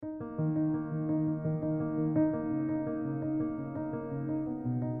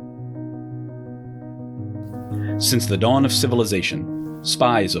Since the dawn of civilization,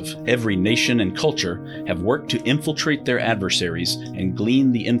 spies of every nation and culture have worked to infiltrate their adversaries and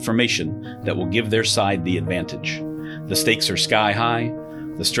glean the information that will give their side the advantage. The stakes are sky high,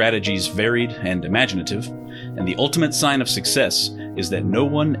 the strategies varied and imaginative, and the ultimate sign of success is that no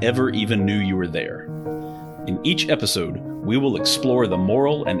one ever even knew you were there. In each episode, we will explore the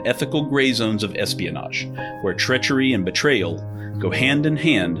moral and ethical gray zones of espionage, where treachery and betrayal go hand in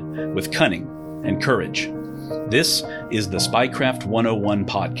hand with cunning and courage. This is the Spycraft 101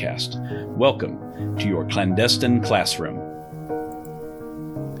 podcast. Welcome to your clandestine classroom.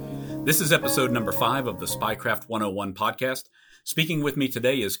 This is episode number 5 of the Spycraft 101 podcast. Speaking with me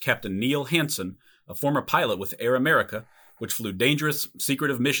today is Captain Neil Hansen, a former pilot with Air America, which flew dangerous,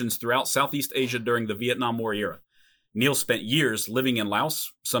 secretive missions throughout Southeast Asia during the Vietnam War era. Neil spent years living in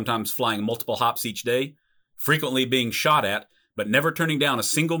Laos, sometimes flying multiple hops each day, frequently being shot at, but never turning down a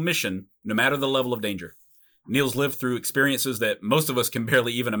single mission, no matter the level of danger. Neil's lived through experiences that most of us can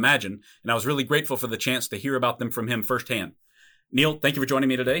barely even imagine, and I was really grateful for the chance to hear about them from him firsthand. Neil, thank you for joining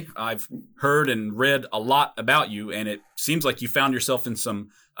me today. I've heard and read a lot about you, and it seems like you found yourself in some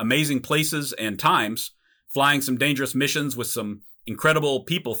amazing places and times, flying some dangerous missions with some incredible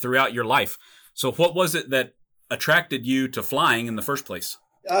people throughout your life. So what was it that attracted you to flying in the first place?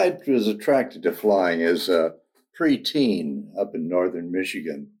 I was attracted to flying as a preteen up in northern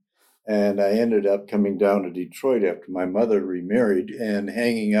Michigan. And I ended up coming down to Detroit after my mother remarried and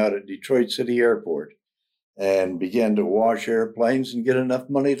hanging out at Detroit City Airport and began to wash airplanes and get enough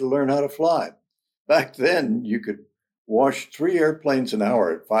money to learn how to fly. Back then, you could wash 3 airplanes an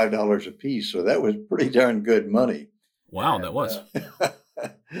hour at $5 a piece. So that was pretty darn good money. Wow, that was.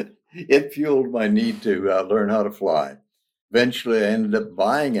 It fueled my need to learn how to fly. Eventually, I ended up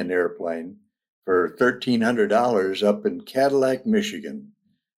buying an airplane for $1,300 up in Cadillac, Michigan.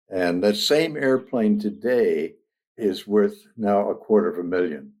 And that same airplane today is worth now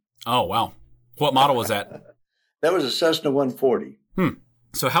 $250,000. Oh, wow. What model was that? That was a Cessna 140.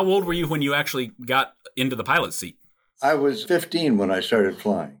 So how old were you when you actually got into the pilot seat? I was 15 when I started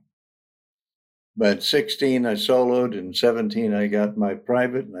flying. But at 16, I soloed, and 17, I got my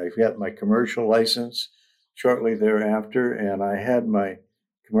private, and I got my commercial license shortly thereafter, and I had my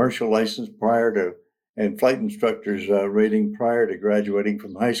commercial license and flight instructor's rating prior to graduating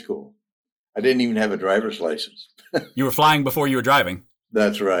from high school. I didn't even have a driver's license. You were flying before you were driving?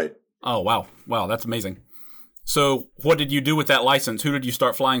 That's right. Oh, wow. Wow, that's amazing. So what did you do with that license? Who did you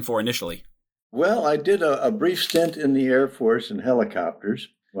start flying for initially? Well, I did a brief stint in the Air Force in helicopters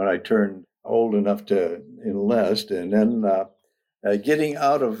when I turned old enough to enlist. And then getting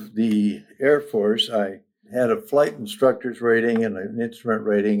out of the Air Force, I had a flight instructor's rating and an instrument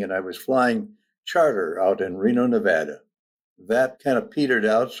rating, and I was flying charter out in Reno, Nevada. That kind of petered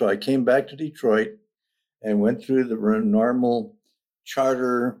out, so I came back to Detroit and went through the normal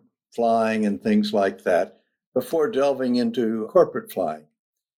charter flying and things like that before delving into corporate flying.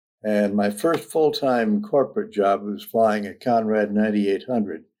 And my first full-time corporate job was flying a Conrad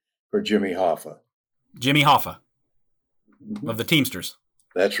 9800 for Jimmy Hoffa. Jimmy Hoffa of the Teamsters.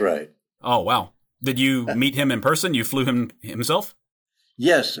 That's right. Oh, wow. Did you meet him in person? You flew him himself?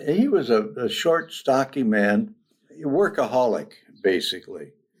 Yes, he was a short, stocky man, a workaholic,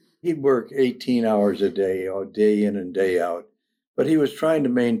 basically. He'd work 18 hours a day in and day out, but he was trying to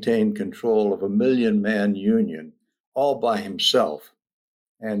maintain control of a 1,000,000-man union all by himself.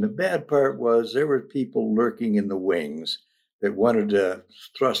 And the bad part was there were people lurking in the wings that wanted to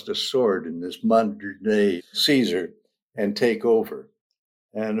thrust a sword in this modern-day Caesar and take over.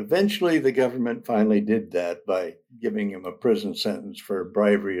 And eventually the government finally did that by giving him a prison sentence for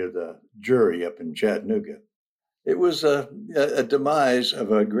bribery of the jury up in Chattanooga. It was a demise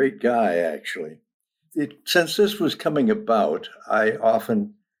of a great guy, actually. Since this was coming about, I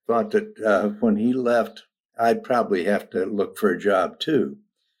often thought that when he left, I'd probably have to look for a job too.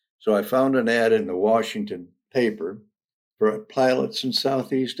 So I found an ad in the Washington paper for pilots in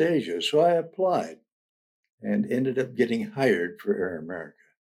Southeast Asia. So I applied and ended up getting hired for Air America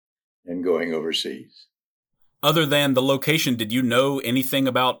and going overseas. Other than the location, did you know anything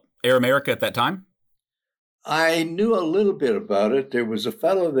about Air America at that time? I knew a little bit about it. There was a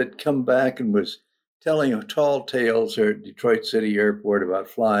fellow that come back and was telling tall tales there at Detroit City Airport about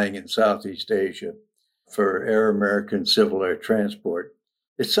flying in Southeast Asia for Air American Civil Air Transport.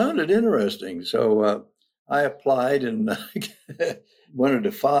 It sounded interesting, so I applied and wanted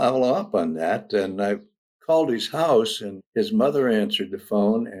to follow up on that. And I called his house, and his mother answered the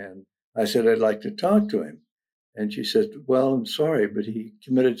phone, and I said, I'd like to talk to him. And she said, well, I'm sorry, but he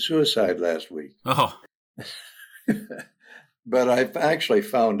committed suicide last week. Oh. But I actually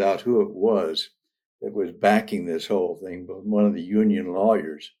found out who it was. that was backing this whole thing, but one of the union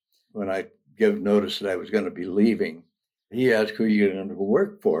lawyers, when I gave notice that I was going to be leaving, he asked, who are you going to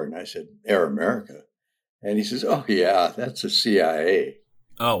work for? And I said, Air America. And he says, oh, yeah, that's the CIA.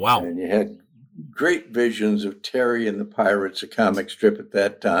 Oh, wow. And you had great visions of Terry and the Pirates, a comic strip at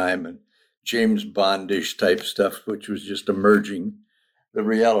that time, and James Bondish type stuff, which was just emerging. The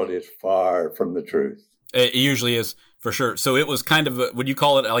reality is far from the truth. It usually is, for sure. So it was kind of, would you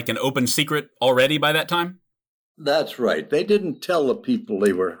call it like an open secret already by that time? That's right. They didn't tell the people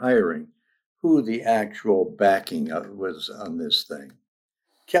they were hiring who the actual backing was on this thing.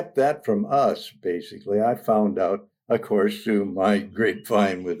 Kept that from us, basically. I found out, of course, through my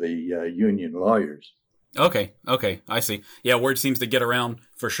grapevine with the union lawyers. Okay, I see. Yeah, word seems to get around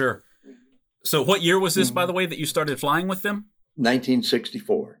for sure. So what year was this, by the way, that you started flying with them?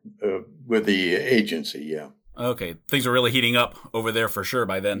 1964, with the agency, yeah. Okay, things were really heating up over there for sure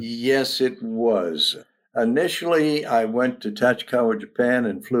by then. Yes, it was. Initially, I went to Tachikawa, Japan,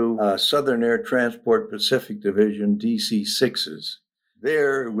 and flew Southern Air Transport Pacific Division DC-6s.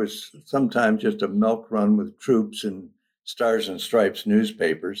 There it was sometimes just a milk run with troops and Stars and Stripes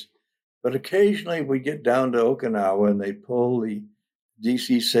newspapers. But occasionally we'd get down to Okinawa and they'd pull the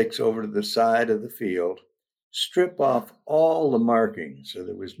DC-6 over to the side of the field, strip off all the markings. So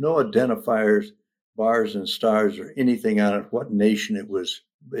there was no identifiers, bars and stars, or anything on it, what nation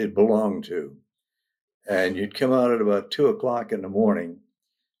it belonged to. And you'd come out at about 2 o'clock in the morning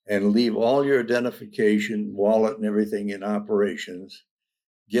and leave all your identification, wallet, and everything in operations.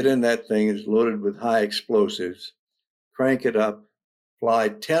 Get in that thing, it's loaded with high explosives, crank it up, fly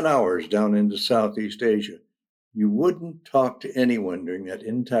 10 hours down into Southeast Asia. You wouldn't talk to anyone during that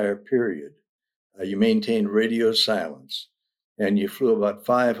entire period. You maintained radio silence, and you flew about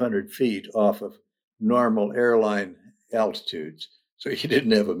 500 feet off of normal airline altitudes. So you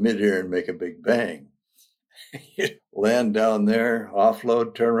didn't have a mid-air and make a big bang. You land down there,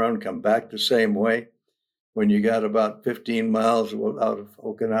 offload, turn around, come back the same way. When you got about 15 miles out of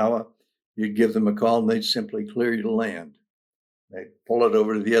Okinawa, you'd give them a call and they'd simply clear you to land. They'd pull it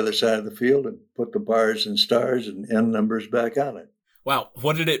over to the other side of the field and put the bars and stars and end numbers back on it. Wow.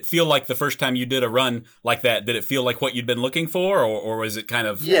 What did it feel like the first time you did a run like that? Did it feel like what you'd been looking for, or was it kind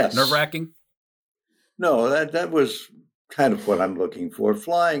of nerve-wracking? No, that was kind of what I'm looking for.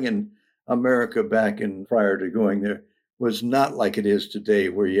 Flying in America prior to going there was not like it is today,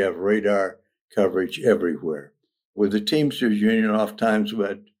 where you have radar coverage everywhere. With the Teamsters Union, oftentimes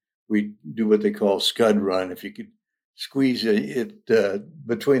we do what they call scud run. If you could squeeze it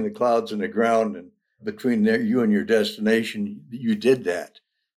between the clouds and the ground and between you and your destination, you did that.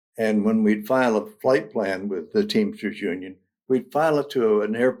 And when we'd file a flight plan with the Teamsters Union, we'd file it to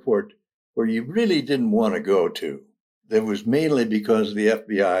an airport where you really didn't want to go to. That was mainly because the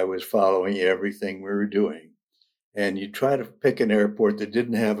FBI was following everything we were doing. And you try to pick an airport that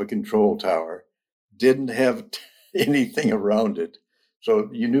didn't have a control tower, didn't have anything around it. So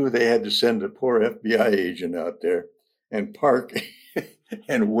you knew they had to send a poor FBI agent out there and park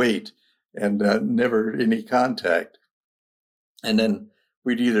and wait and never any contact. And then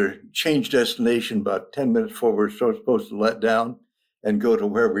we'd either change destination about 10 minutes before we're supposed to let down and go to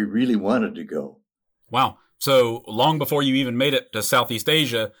where we really wanted to go. Wow. So long before you even made it to Southeast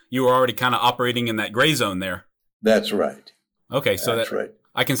Asia, you were already kind of operating in that gray zone there. That's right. Okay, so that's right.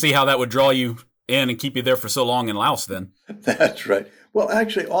 I can see how that would draw you in and keep you there for so long in Laos then. That's right. Well,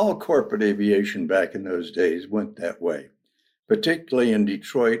 actually, all corporate aviation back in those days went that way, particularly in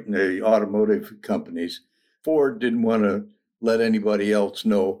Detroit and the automotive companies. Ford didn't want to let anybody else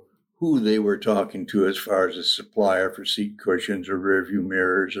know who they were talking to as far as a supplier for seat cushions or rearview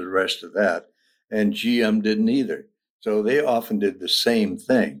mirrors or the rest of that. And GM didn't either. So they often did the same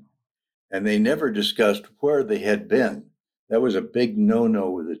thing. And they never discussed where they had been. That was a big no-no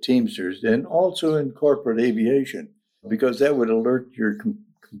with the Teamsters and also in corporate aviation, because that would alert your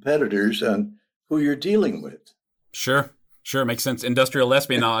competitors on who you're dealing with. Sure. Makes sense. Industrial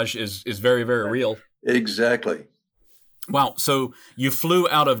espionage is very, very real. Exactly. Wow. So you flew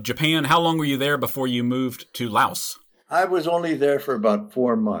out of Japan. How long were you there before you moved to Laos? I was only there for about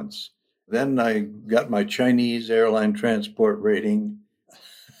 4 months. Then I got my Chinese airline transport rating,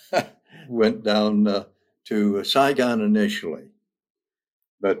 went down to Saigon initially.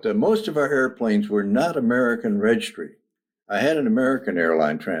 But most of our airplanes were not American registry. I had an American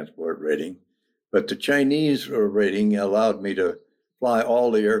airline transport rating, but the Chinese rating allowed me to fly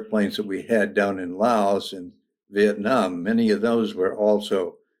all the airplanes that we had down in Laos and Vietnam. Many of those were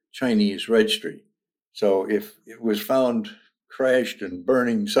also Chinese registry. So if it was found crashed and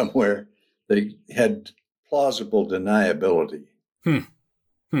burning somewhere, they had plausible deniability.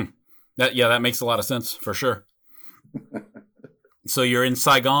 That makes a lot of sense for sure. So you're in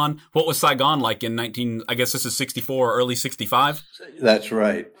Saigon. What was Saigon like in I guess this is 64 or early 65? That's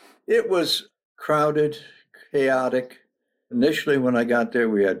right. It was crowded, chaotic. Initially, when I got there,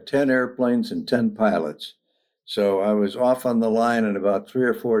 we had 10 airplanes and 10 pilots. So I was off on the line in about 3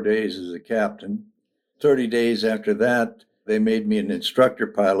 or 4 days as a captain. 30 days after that, they made me an instructor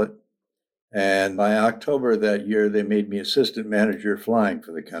pilot. And by October of that year, they made me assistant manager flying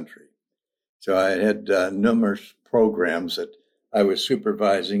for the country. So I had numerous programs that I was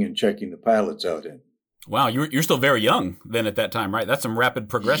supervising and checking the pilots out in. Wow, you're still very young then at that time, right? That's some rapid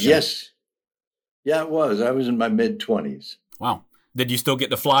progression. Yes. Yeah, it was. I was in my mid-20s. Wow. Did you still get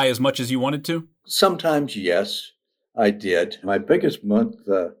to fly as much as you wanted to? Sometimes, yes, I did. My biggest month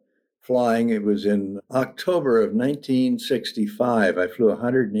flying, it was in October of 1965. I flew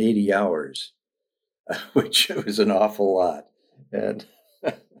 180 hours, which was an awful lot. And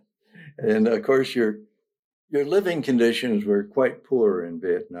of course, your living conditions were quite poor in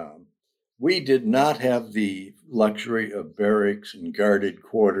Vietnam. We did not have the luxury of barracks and guarded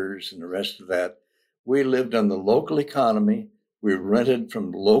quarters and the rest of that. We lived on the local economy. We rented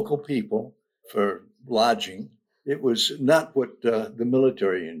from local people for lodging. It was not what the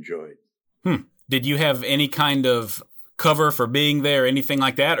military enjoyed. Did you have any kind of cover for being there, anything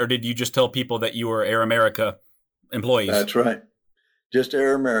like that? Or did you just tell people that you were Air America employees? That's right. Just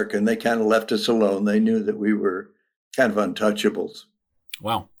Air America. And they kind of left us alone. They knew that we were kind of untouchables.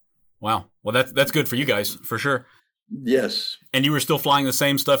 Wow. Well, that's good for you guys, for sure. Yes. And you were still flying the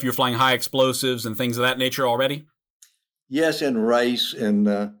same stuff? You were flying high explosives and things of that nature already? Yes, and rice and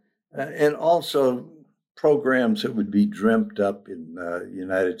also programs that would be dreamt up in the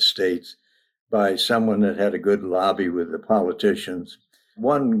United States by someone that had a good lobby with the politicians.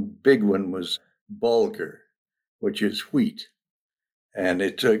 One big one was bulgur, which is wheat. And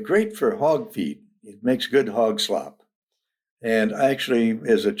it's great for hog feed. It makes good hog slop. And actually,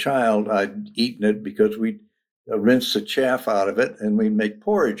 as a child, I'd eaten it because we'd rinse the chaff out of it and we'd make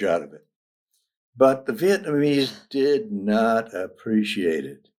porridge out of it. But the Vietnamese did not appreciate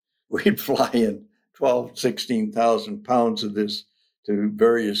it. We'd fly in 12, 16,000 pounds of this to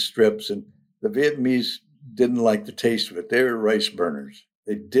various strips, and the Vietnamese didn't like the taste of it. They were rice burners.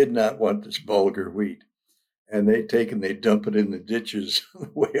 They did not want this bulgur wheat. And they'd dump it in the ditches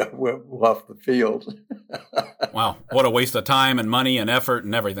way off the field. Wow. What a waste of time and money and effort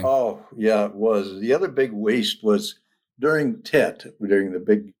and everything. Oh, yeah, it was. The other big waste was during the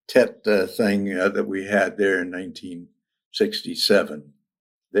big Tet thing that we had there in 1967.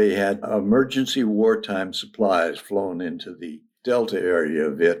 They had emergency wartime supplies flown into the Delta area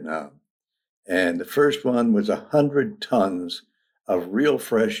of Vietnam. And the first one was 100 tons of real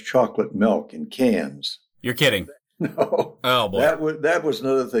fresh chocolate milk in cans. You're kidding. No. Oh, boy. That was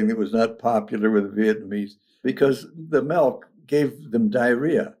another thing that was not popular with the Vietnamese because the milk gave them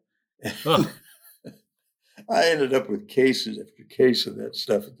diarrhea. I ended up with cases after case of that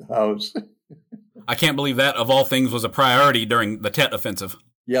stuff at the house. I can't believe that, of all things, was a priority during the Tet Offensive.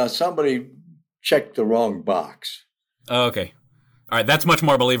 Yeah, somebody checked the wrong box. Oh, okay. All right, that's much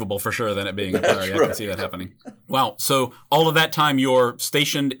more believable for sure than it being a priority. Right. I can see that happening. Wow. So all of that time you're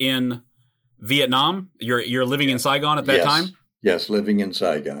stationed in Vietnam? You're living in Saigon at that time? Yes, living in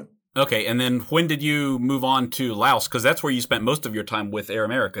Saigon. Okay, and then when did you move on to Laos? Because that's where you spent most of your time with Air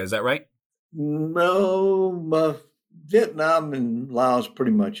America. Is that right? No, Vietnam and Laos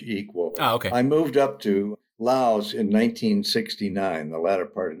pretty much equal. Oh, okay. I moved up to Laos in 1969, the latter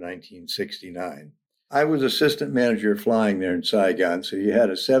part of 1969. I was assistant manager flying there in Saigon, so you had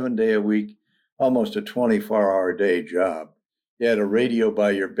a 7-day-a-week, almost a 24-hour-a-day job. You had a radio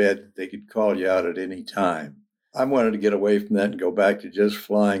by your bed that they could call you out at any time. I wanted to get away from that and go back to just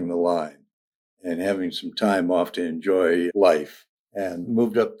flying the line and having some time off to enjoy life. And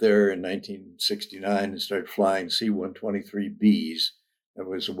moved up there in 1969 and started flying C-123Bs. That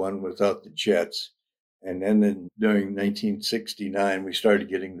was the one without the jets. And then during 1969, we started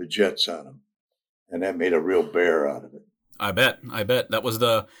getting the jets on them. And that made a real bear out of it. I bet. That was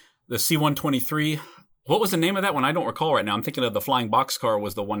the C-123. What was the name of that one? I don't recall right now. I'm thinking of the flying boxcar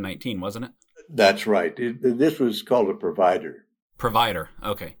was the 119, wasn't it? That's right. This was called a Provider. Provider.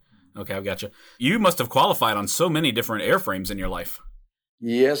 Okay, I've got you. You must have qualified on so many different airframes in your life.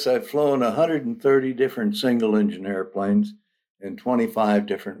 Yes, I've flown 130 different single-engine airplanes and 25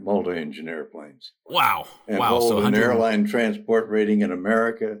 different multi-engine airplanes. Wow. And wow. hold So an airline transport rating in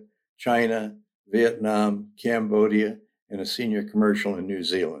America, China, Vietnam, Cambodia, and a senior commercial in New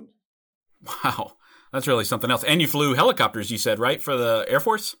Zealand. Wow. That's really something else. And you flew helicopters, you said, right, for the Air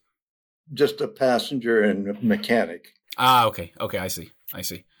Force? Just a passenger and a mechanic. Ah, okay. I see.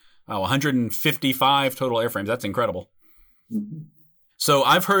 Wow, 155 total airframes. That's incredible. Mm-hmm. So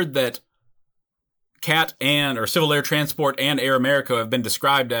I've heard that CAT or Civil Air Transport and Air America have been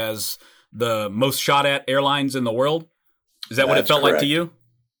described as the most shot at airlines in the world. Is that what it felt like to you?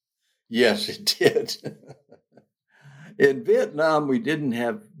 Yes, it did. In Vietnam, we didn't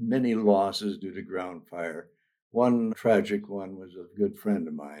have many losses due to ground fire. One tragic one was a good friend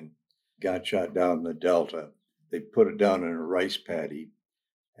of mine, got shot down in the Delta. They put it down in a rice paddy.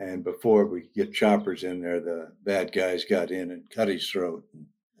 And before we could get choppers in there, the bad guys got in and cut his throat.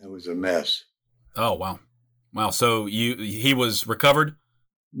 It was a mess. Oh, wow. Wow. So he was recovered?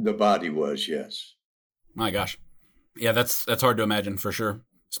 The body was, yes. My gosh. Yeah, that's hard to imagine for sure,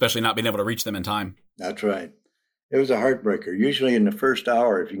 especially not being able to reach them in time. That's right. It was a heartbreaker. Usually in the first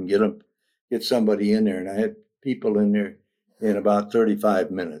hour, if you can get somebody in there, and I had people in there in about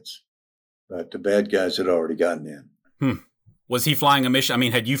 35 minutes, but the bad guys had already gotten in. Was he flying a mission? I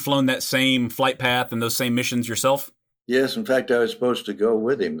mean, had you flown that same flight path and those same missions yourself? Yes. In fact, I was supposed to go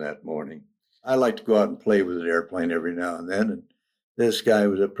with him that morning. I like to go out and play with an airplane every now and then. And this guy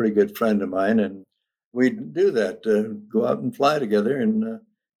was a pretty good friend of mine. And we'd do that, go out and fly together and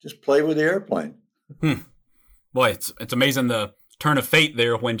just play with the airplane. Boy, it's amazing the turn of fate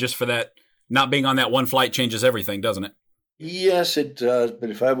there when just for that, not being on that one flight changes everything, doesn't it? Yes, it does. But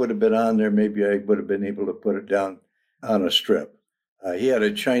if I would have been on there, maybe I would have been able to put it down on a strip. He had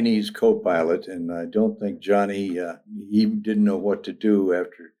a Chinese co-pilot, and I don't think Johnny, he didn't know what to do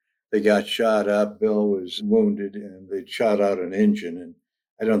after they got shot up. Bill was wounded, and they'd shot out an engine, and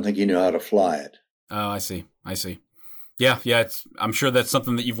I don't think he knew how to fly it. Oh, I see. Yeah. I'm sure that's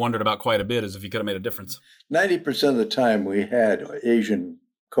something that you've wondered about quite a bit, is if you could have made a difference. 90% of the time we had Asian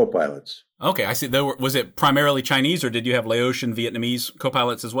co-pilots. Okay, I see. Was it primarily Chinese, or did you have Laotian, Vietnamese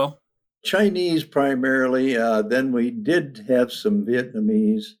co-pilots as well? Chinese primarily. Then we did have some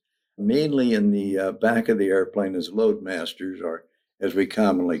Vietnamese, mainly in the back of the airplane as loadmasters, or as we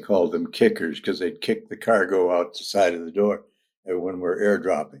commonly called them, kickers, because they'd kick the cargo out the side of the door when we're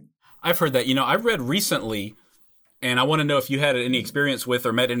airdropping. I've heard that. I've read recently, and I want to know if you had any experience with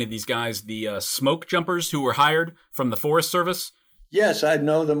or met any of these guys, the smoke jumpers who were hired from the Forest Service. Yes, I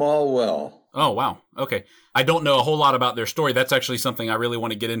know them all well. Oh, wow. Okay. I don't know a whole lot about their story. That's actually something I really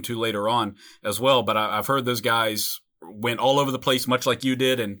want to get into later on as well. But I've heard those guys went all over the place, much like you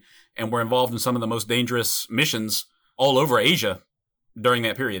did, and were involved in some of the most dangerous missions all over Asia during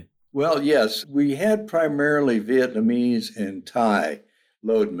that period. Well, yes, we had primarily Vietnamese and Thai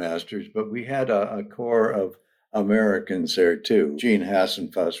loadmasters, but we had a core of Americans there too. Gene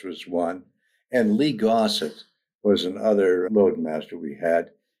Hassenfuss was one, and Lee Gossett was another loadmaster we had.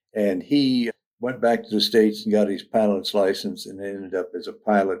 And he went back to the States and got his pilot's license and ended up as a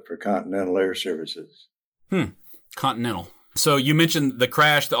pilot for Continental Air Services. Continental. So you mentioned the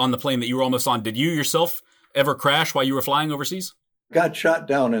crash on the plane that you were almost on. Did you yourself ever crash while you were flying overseas? Got shot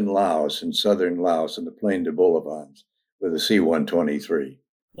down in Laos, in southern Laos, in the plain de Bolavans with a C-123.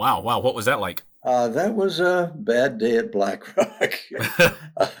 Wow. What was that like? That was a bad day at Black Rock.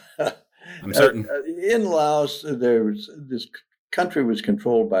 I'm certain. In Laos, this country was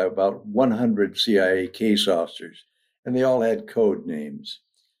controlled by about 100 CIA case officers, and they all had code names.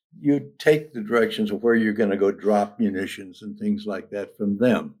 You'd take the directions of where you're going to go drop munitions and things like that from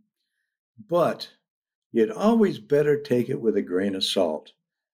them. But you'd always better take it with a grain of salt,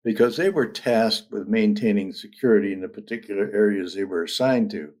 because they were tasked with maintaining security in the particular areas they were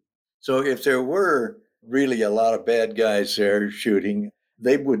assigned to. So if there were really a lot of bad guys there shooting,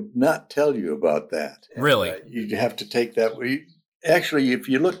 they would not tell you about that. Really? You'd have to take that. Actually, if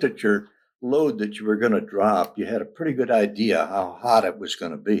you looked at your load that you were going to drop, you had a pretty good idea how hot it was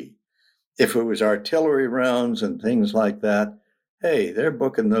going to be. If it was artillery rounds and things like that, hey, they're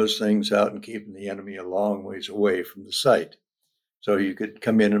booking those things out and keeping the enemy a long ways away from the site. So you could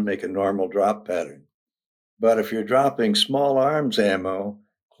come in and make a normal drop pattern. But if you're dropping small arms ammo,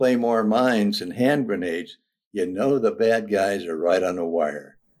 claymore mines, and hand grenades, you know the bad guys are right on the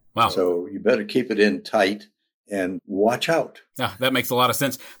wire. Wow. So you better keep it in tight and watch out. Yeah, that makes a lot of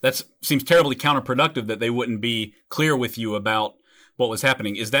sense. That seems terribly counterproductive that they wouldn't be clear with you about what was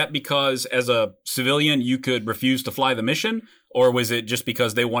happening. Is that because as a civilian you could refuse to fly the mission, or was it just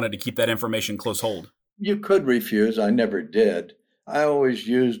because they wanted to keep that information close hold? You could refuse. I never did. I always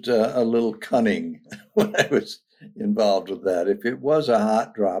used a little cunning when I was involved with that. If it was a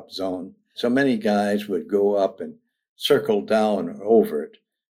hot drop zone, so many guys would go up and circle down over it.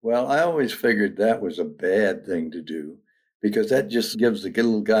 Well, I always figured that was a bad thing to do, because that just gives the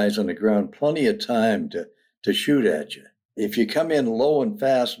little guys on the ground plenty of time to shoot at you. If you come in low and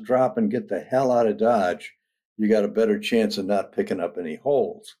fast, drop and get the hell out of Dodge, you got a better chance of not picking up any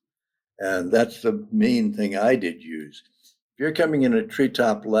holes. And that's the main thing I did use. If you're coming in at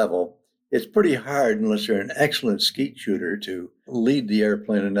treetop level, it's pretty hard unless you're an excellent skeet shooter to lead the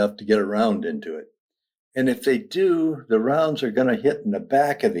airplane enough to get around into it. And if they do, the rounds are going to hit in the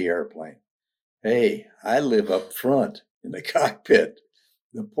back of the airplane. Hey, I live up front in the cockpit.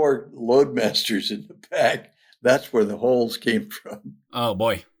 The poor loadmasters in the back, that's where the holes came from. Oh,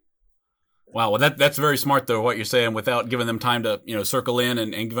 boy. Wow, well, that's very smart, though, what you're saying, without giving them time to, circle in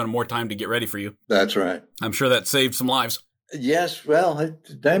and giving them more time to get ready for you. That's right. I'm sure that saved some lives. Yes, well,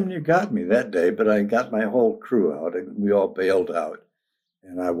 it damn near got me that day, but I got my whole crew out, and we all bailed out,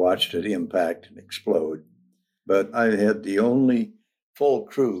 and I watched it impact and explode. But I had the only full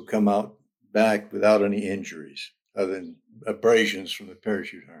crew come out back without any injuries, other than abrasions from the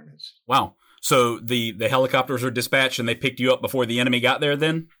parachute harness. Wow. So the helicopters were dispatched, and they picked you up before the enemy got there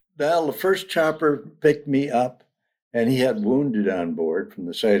then? Well, the first chopper picked me up, and he had wounded on board from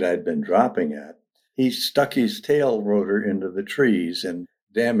the site I'd been dropping at. He stuck his tail rotor into the trees and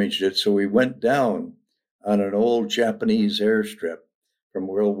damaged it, so we went down on an old Japanese airstrip from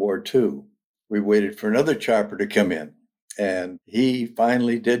World War II. We waited for another chopper to come in, and he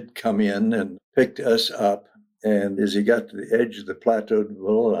finally did come in and picked us up. And as he got to the edge of the Plateau de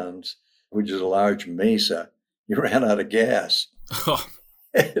Volans, which is a large mesa, he ran out of gas.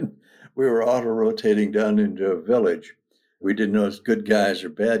 And we were auto-rotating down into a village. We didn't know if it was good guys or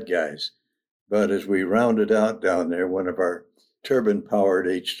bad guys. But as we rounded out down there, one of our turbine-powered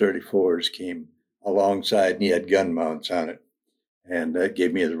H-34s came alongside, and he had gun mounts on it. And that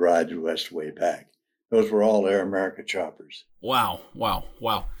gave me the ride the rest way back. Those were all Air America choppers. Wow.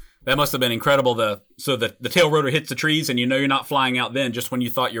 That must have been incredible. So the tail rotor hits the trees, and you're not flying out then, just when you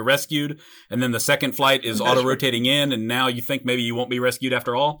thought you're rescued. And then the second flight is auto-rotating in, and now you think maybe you won't be rescued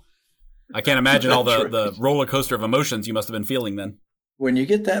after all. I can't imagine all the roller coaster of emotions you must have been feeling then. When you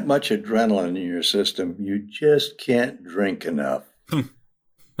get that much adrenaline in your system, you just can't drink enough.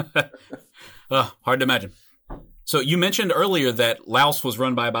 Hard to imagine. So you mentioned earlier that Laos was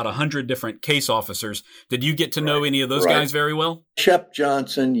run by about 100 different case officers. Did you get to know any of those guys very well? Shep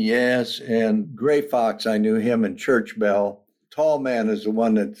Johnson, yes, and Gray Fox, I knew him, and Church Bell. Tall Man is the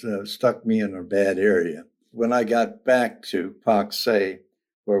one that stuck me in a bad area. When I got back to Pak Se,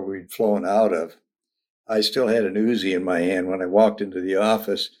 where we'd flown out of, I still had an Uzi in my hand. When I walked into the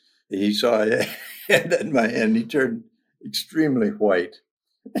office, he saw I had that in my hand. He turned extremely white.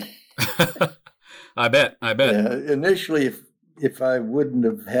 I bet. Yeah, initially, if I wouldn't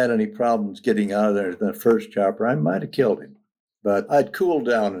have had any problems getting out of there in the first chopper, I might have killed him. But I'd cooled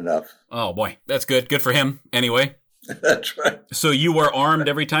down enough. Oh, boy. That's good. Good for him, anyway. That's right. So you were armed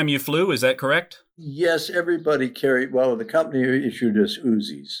every time you flew, is that correct? Yes, everybody carried, well, the company issued us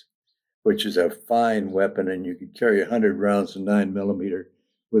Uzis, which is a fine weapon, and you could carry 100 rounds of 9mm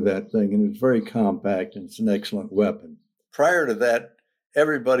with that thing, and it's very compact, and it's an excellent weapon. Prior to that,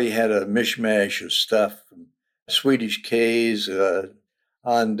 everybody had a mishmash of stuff, from Swedish Ks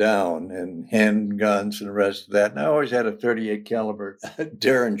on down, and handguns and the rest of that. And I always had a .38 caliber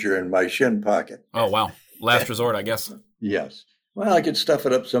Derringer in my shin pocket. Oh, wow. Last resort, I guess. Yes. Well, I could stuff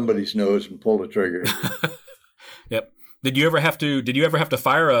it up somebody's nose and pull the trigger. Yep. Did you ever have to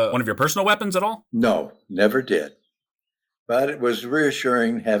fire one of your personal weapons at all? No, never did. But it was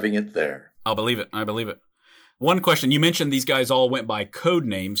reassuring having it there. I believe it. One question, you mentioned these guys all went by code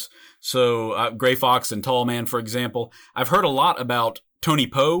names. So Gray Fox and Tall Man, for example. I've heard a lot about Tony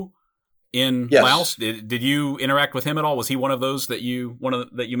Po in Laos. Did you interact with him at all? Was he one of those that you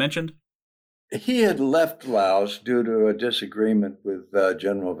mentioned? He had left Laos due to a disagreement with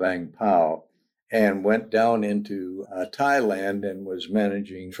General Vang Pao and went down into Thailand and was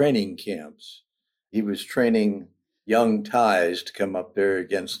managing training camps. He was training young Thais to come up there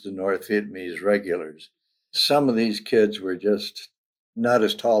against the North Vietnamese regulars. Some of these kids were just not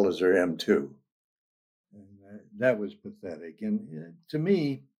as tall as their M2. And that was pathetic. And to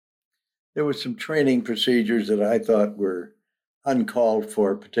me, there were some training procedures that I thought were uncalled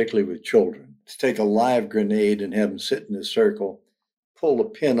for, particularly with children. To take a live grenade and have them sit in a circle, pull the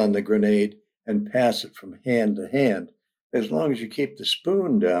pin on the grenade, and pass it from hand to hand, as long as you keep the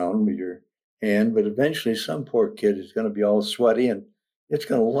spoon down with your hand. But eventually some poor kid is going to be all sweaty and it's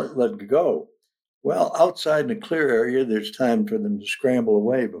going to let it go. Well, outside in a clear area, there's time for them to scramble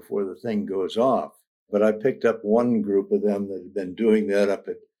away before the thing goes off. But I picked up one group of them that had been doing that up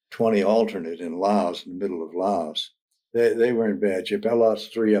at 20 Alternate in Laos, in the middle of Laos. They were in bad shape. I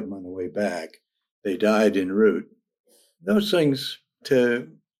lost 3 of them on the way back. They died en route. Those things, to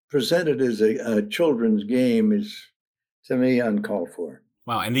present it as a children's game, is, to me, uncalled for.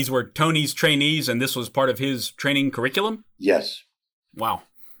 Wow, and these were Tony's trainees, and this was part of his training curriculum? Yes. Wow.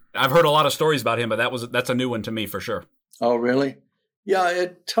 I've heard a lot of stories about him, but that's a new one to me for sure. Oh, really? Yeah,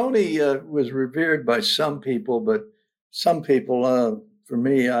 Tony was revered by some people, but some people, for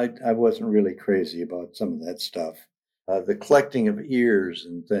me, I wasn't really crazy about some of that stuff. The collecting of ears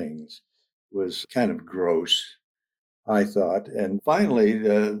and things was kind of gross, I thought. And finally,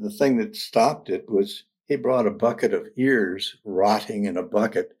 the thing that stopped it was he brought a bucket of ears rotting in a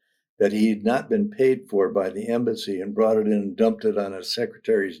bucket that he had not been paid for by the embassy and brought it in and dumped it on a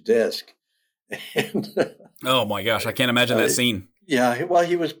secretary's desk. And, oh my gosh, I can't imagine that scene. Yeah, well,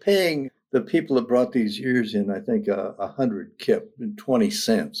 he was paying the people that brought these ears in, I think, 100 kip, 20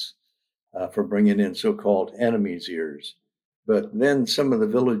 cents for bringing in so-called enemy's ears. But then some of the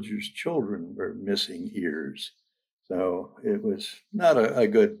villagers' children were missing ears. So it was not a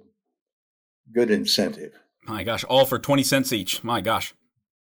good incentive. My gosh, all for 20 cents each. My gosh.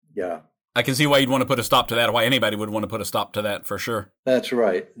 Yeah. I can see why you'd want to put a stop to that, why anybody would want to put a stop to that for sure. That's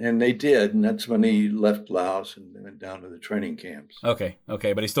right. And they did. And that's when he left Laos and went down to the training camps. Okay.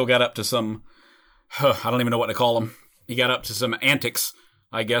 But he still got up to some, I don't even know what to call them. He got up to some antics,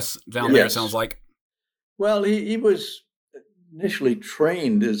 I guess, down there, it sounds like. Well, he was initially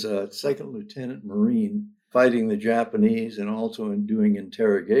trained as a second lieutenant Marine, fighting the Japanese and also in doing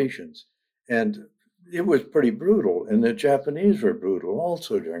interrogations. And it was pretty brutal, and the Japanese were brutal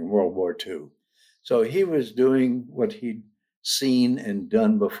also during World War II. So he was doing what he'd seen and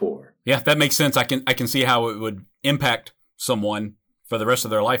done before. Yeah, that makes sense. I can see how it would impact someone for the rest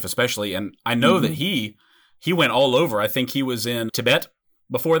of their life, especially. And I know that he went all over. I think he was in Tibet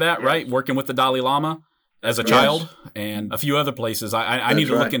before that, right? Working with the Dalai Lama as a child and a few other places. I need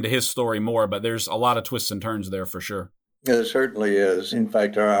to look into his story more, but there's a lot of twists and turns there for sure. It certainly is. In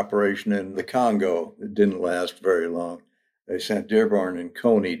fact, our operation in the Congo, it didn't last very long. They sent Dearborn and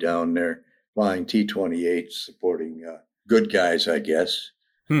Coney down there flying T-28s, supporting good guys, I guess.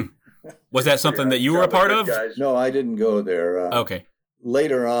 Was that something that you were a part of? No, I didn't go there. Okay.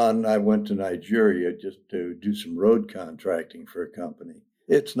 Later on, I went to Nigeria just to do some road contracting for a company.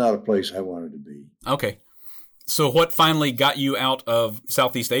 It's not a place I wanted to be. Okay. So what finally got you out of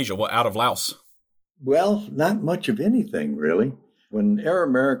Southeast Asia, out of Laos? Well, not much of anything, really. When Air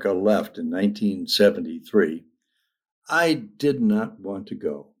America left in 1973, I did not want to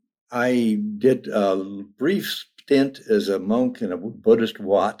go. I did a brief stint as a monk in a Buddhist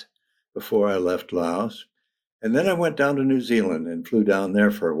Wat before I left Laos. And then I went down to New Zealand and flew down there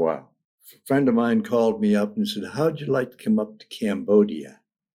for a while. A friend of mine called me up and said, "How'd you like to come up to Cambodia?"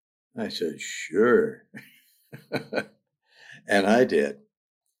 I said, "Sure." And I did.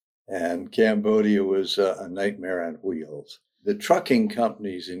 And Cambodia was a nightmare on wheels. The trucking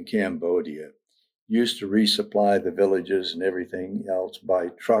companies in Cambodia used to resupply the villages and everything else by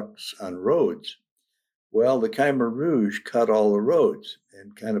trucks on roads. Well, the Khmer Rouge cut all the roads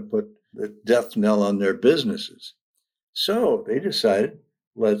and kind of put the death knell on their businesses. So they decided,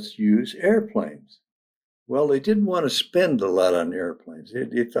 let's use airplanes. Well, they didn't want to spend a lot on airplanes.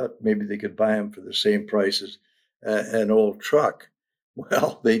 They thought maybe they could buy them for the same price as an old truck.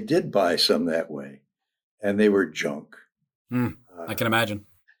 Well, they did buy some that way, and they were junk. I can imagine.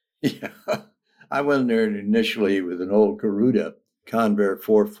 Yeah. I went there initially with an old Garuda Convair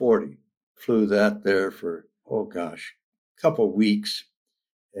 440. Flew that there for, a couple of weeks,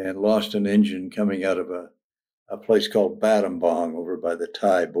 and lost an engine coming out of a place called Battambang over by the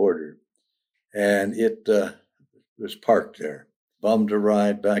Thai border. And it was parked there. Bummed a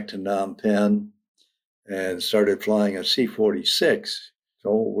ride back to Phnom Penh and started flying a C-46. It's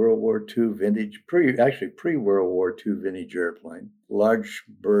old World War II vintage, pre-World War II vintage airplane. Large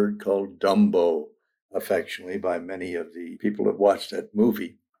bird called Dumbo, affectionately by many of the people that watched that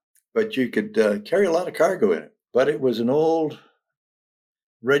movie. But you could carry a lot of cargo in it. But it was an old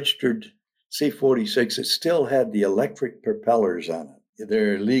registered C-46 that still had the electric propellers on it.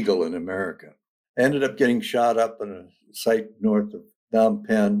 They're illegal in America. Ended up getting shot up in a site north of Phnom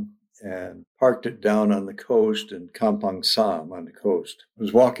Penh and parked it down on the coast in Kampong Sam on the coast. I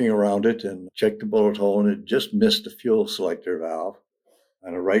was walking around it and checked the bullet hole, and it just missed the fuel selector valve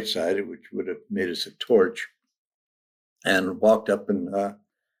on the right side, which would have made us a torch. And walked up and,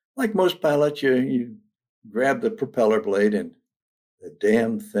 like most pilots, you grab the propeller blade and the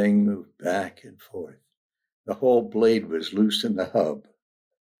damn thing moved back and forth. The whole blade was loose in the hub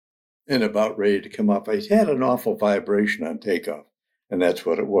and about ready to come off. I had an awful vibration on takeoff, and that's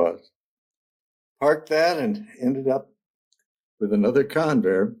what it was. Parked that and ended up with another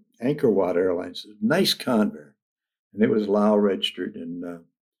Convair, Angkor Airlines, a nice Convair, and it was Lao registered, and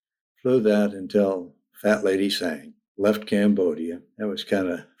flew that until Fat Lady sang. Left Cambodia. That was kind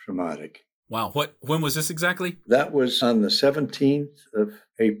of traumatic. Wow. When was this exactly? That was on the 17th of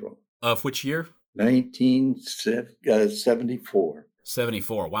April. Of which year? 1974.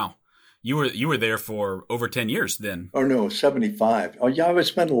 74. Wow. You were there for over 10 years then. Oh, no, 75. Oh, yeah, I would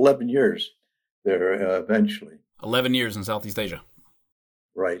spend 11 years there eventually. 11 years in Southeast Asia.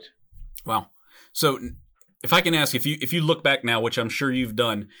 Right. Wow. So if I can ask, if you look back now, which I'm sure you've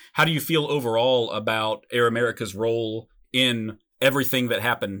done, how do you feel overall about Air America's role in everything that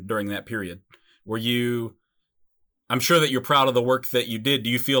happened during that period? I'm sure that you're proud of the work that you did. Do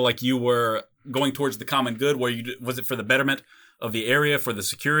you feel like you were going towards the common good? Was it for the betterment of the area, for the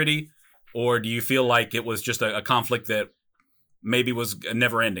security? Or do you feel like it was just a conflict that maybe was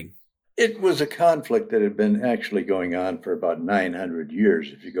never ending? It was a conflict that had been actually going on for about 900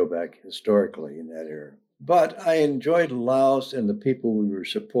 years, if you go back historically in that era. But I enjoyed Laos and the people we were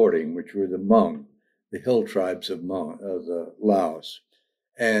supporting, which were the Hmong, the hill tribes of the Laos.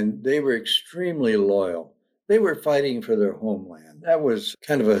 And they were extremely loyal. They were fighting for their homeland. That was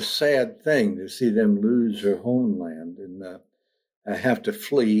kind of a sad thing to see them lose their homeland and have to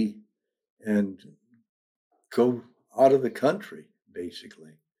flee and go out of the country,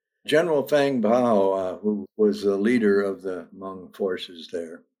 basically. General Fang Bao, who was the leader of the Hmong forces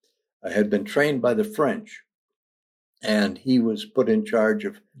there, had been trained by the French, and he was put in charge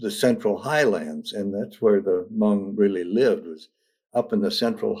of the Central Highlands, and that's where the Hmong really lived, was up in the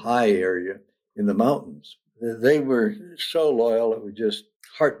Central High area in the mountains. They were so loyal, it was just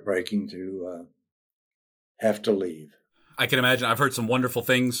heartbreaking to have to leave. I can imagine. I've heard some wonderful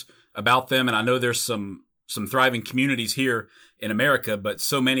things about them, and I know there's some thriving communities here in America, but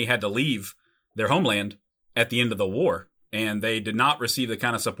so many had to leave their homeland at the end of the war, and they did not receive the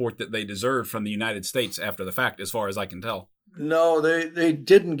kind of support that they deserved from the United States after the fact, as far as I can tell. No, they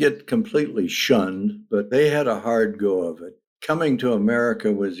didn't get completely shunned, but they had a hard go of it. Coming to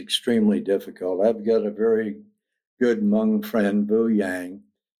America was extremely difficult. I've got a very good Hmong friend, Vu Yang,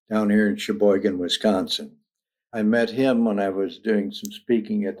 down here in Sheboygan, Wisconsin. I met him when I was doing some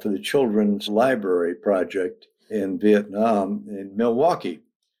speaking at the Children's Library Project in Vietnam, in Milwaukee.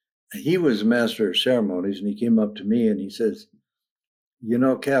 He was a master of ceremonies, and he came up to me and he says, "You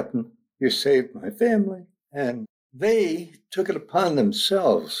know, Captain, you saved my family." And they took it upon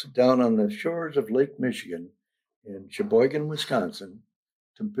themselves down on the shores of Lake Michigan in Sheboygan, Wisconsin,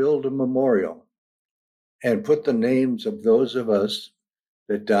 to build a memorial and put the names of those of us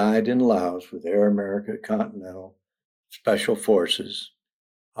that died in Laos with Air America Continental Special Forces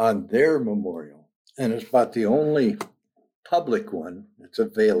on their memorial. And it's about the only public one that's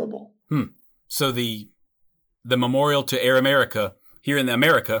available. So the memorial to Air America here in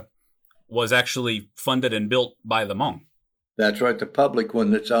America was actually funded and built by the Hmong. That's right. The public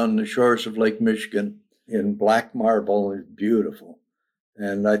one that's on the shores of Lake Michigan in black marble is beautiful.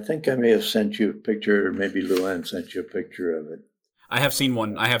 And I think I may have sent you a picture, or maybe Luann sent you a picture of it. I have seen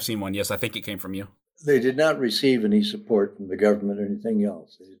one. Yes, I think it came from you. They did not receive any support from the government or anything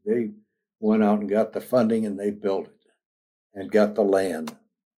else. They went out and got the funding, and they built it and got the land,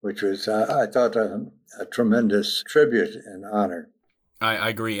 which was, I thought, a tremendous tribute and honor. I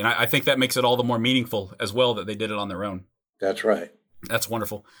agree. And I think that makes it all the more meaningful as well that they did it on their own. That's right. That's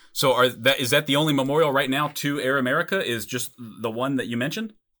wonderful. So is that the only memorial right now to Air America, is just the one that you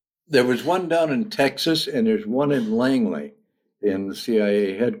mentioned? There was one down in Texas, and there's one in Langley in the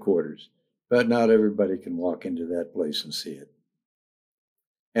CIA headquarters. But not everybody can walk into that place and see it.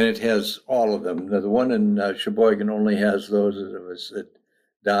 And it has all of them. The one in Sheboygan only has those of us that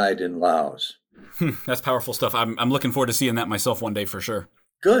died in Laos. That's powerful stuff. I'm looking forward to seeing that myself one day for sure.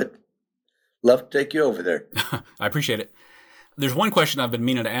 Good. Love to take you over there. I appreciate it. There's one question I've been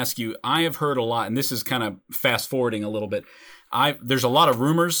meaning to ask you. I have heard a lot, and this is kind of fast forwarding a little bit. There's a lot of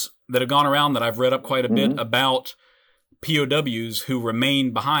rumors that have gone around that I've read up quite a bit about POWs who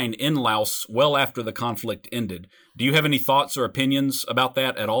remained behind in Laos well after the conflict ended. Do you have any thoughts or opinions about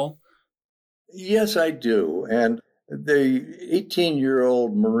that at all? Yes, I do. And the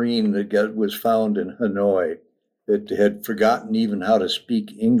 18-year-old Marine that was found in Hanoi that had forgotten even how to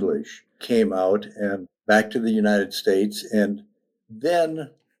speak English came out and back to the United States. And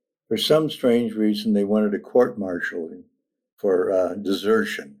then, for some strange reason, they wanted a court-martialing for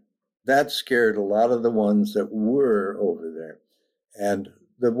desertion. That scared a lot of the ones that were over there. And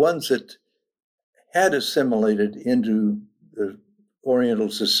the ones that had assimilated into the Oriental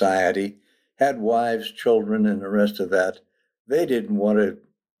society, had wives, children, and the rest of that, they didn't want to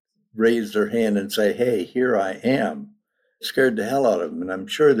raise their hand and say, "Hey, here I am." It scared the hell out of them, and I'm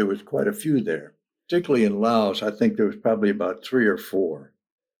sure there was quite a few there. Particularly in Laos, I think there was probably about 3 or 4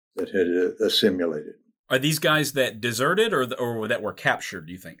 that had assimilated. Are these guys that deserted or that were captured,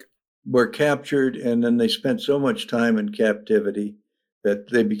 do you think? were captured, and then they spent so much time in captivity that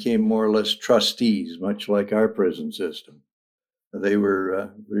they became more or less trustees, much like our prison system. They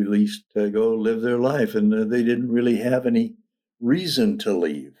were released to go live their life, and they didn't really have any reason to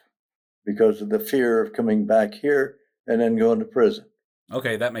leave because of the fear of coming back here and then going to prison.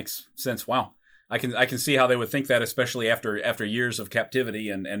 Okay, that makes sense. Wow. I can see how they would think that, especially after years of captivity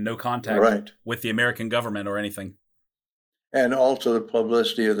and no contact with the American government or anything. And also the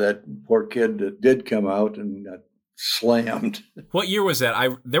publicity of that poor kid that did come out and got slammed. What year was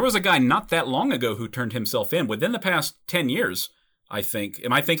that? There was a guy not that long ago who turned himself in within the past 10 years, I think.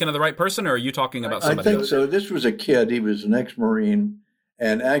 Am I thinking of the right person, or are you talking about somebody else? I think so. This was a kid. He was an ex-Marine,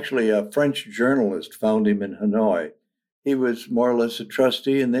 and actually a French journalist found him in Hanoi. He was more or less a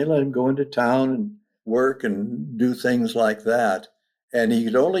trustee, and they let him go into town and work and do things like that. And he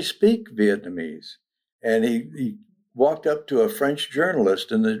could only speak Vietnamese. And he walked up to a French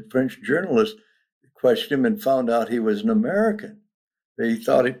journalist, and the French journalist questioned him and found out he was an American. They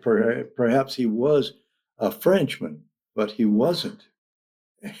thought perhaps he was a Frenchman, but he wasn't.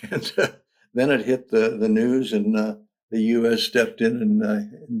 And then it hit the news, and the U.S. stepped in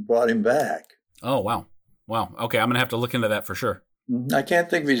and brought him back. Oh, wow. Wow. Okay, I'm going to have to look into that for sure. I can't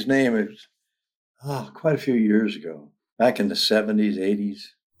think of his name. It was quite a few years ago, back in the 70s, 80s.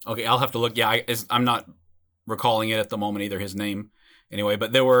 Okay, I'll have to look. Yeah, I'm not recalling it at the moment either, his name. Anyway,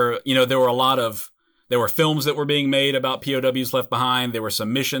 but there were films that were being made about POWs left behind. There were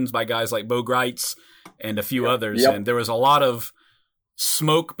some missions by guys like Bo Greitz and a few others. Yep. And there was a lot of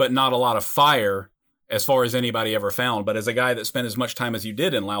smoke, but not a lot of fire as far as anybody ever found. But as a guy that spent as much time as you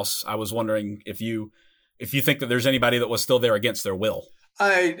did in Laos, I was wondering if you think that there's anybody that was still there against their will.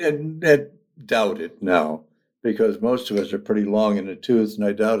 I doubt it now, because most of us are pretty long in the tooth, and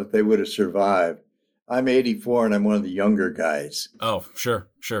I doubt if they would have survived. I'm 84, and I'm one of the younger guys. Oh, sure.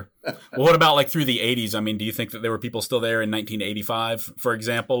 Well, what about like through the 80s? I mean, do you think that there were people still there in 1985, for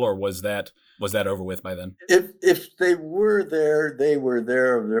example, or was that over with by then? If they were there, they were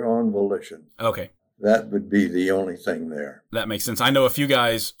there of their own volition. Okay. That would be the only thing there. That makes sense. I know a few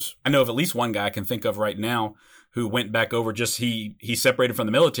guys. I know of at least one guy I can think of right now who went back over. Just he separated from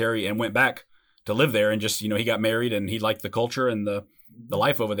the military and went back to live there, and just he got married and he liked the culture and the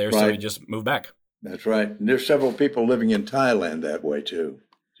life over there, so he just moved back. That's right. And there's several people living in Thailand that way too.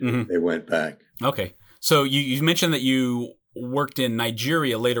 Mm-hmm. They went back. Okay. So you mentioned that you worked in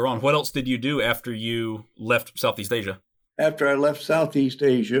Nigeria later on. What else did you do after you left Southeast Asia? After I left Southeast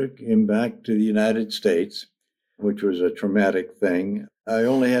Asia, came back to the United States, which was a traumatic thing. I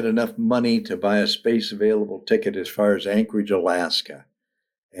only had enough money to buy a space available ticket as far as Anchorage, Alaska,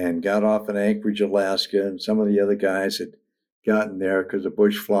 and got off in Anchorage, Alaska, and some of the other guys had gotten there because the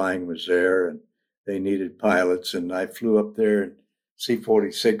bush flying was there, and they needed pilots, and I flew up there in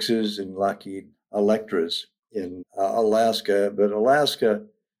C-46s and Lockheed Electras in Alaska. But Alaska,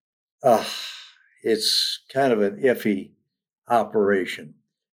 it's kind of an iffy operation.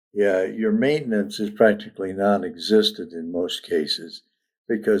 Yeah, your maintenance is practically non-existent in most cases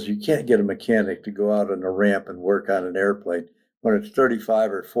because you can't get a mechanic to go out on a ramp and work on an airplane when it's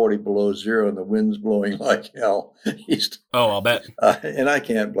 35 or 40 below zero and the wind's blowing like hell. I'll bet. And I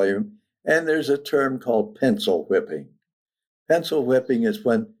can't blame him. And there's a term called pencil whipping. Pencil whipping is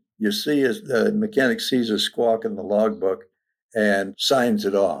when you see the mechanic sees a squawk in the logbook and signs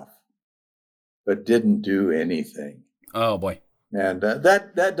it off, but didn't do anything. Oh, boy. And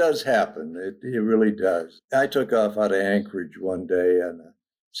that does happen. It really does. I took off out of Anchorage one day on a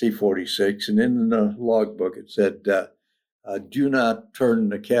C-46, and in the logbook it said, do not turn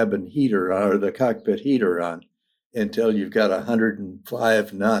the cabin heater on, or the cockpit heater on, until you've got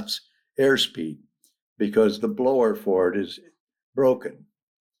 105 knots airspeed, because the blower for it is broken.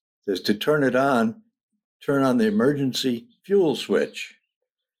 It says to turn it on, turn on the emergency fuel switch,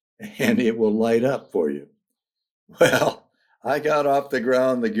 and it will light up for you. Well, I got off the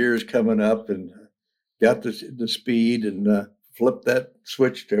ground, the gears coming up, and got the speed and flipped that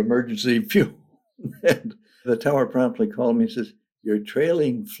switch to emergency fuel. And the tower promptly called me and says, "You're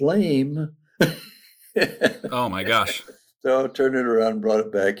trailing flame." Oh, my gosh. So I turned it around and brought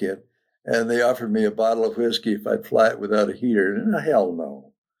it back in. And they offered me a bottle of whiskey if I'd fly it without a heater. And hell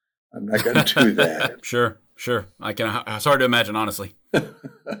no, I'm not going to do that. Sure. It's hard to imagine, honestly.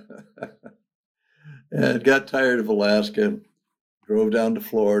 And got tired of Alaska, drove down to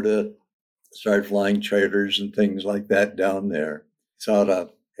Florida, started flying charters and things like that down there. Saw an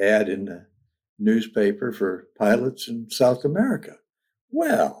ad in the newspaper for pilots in South America.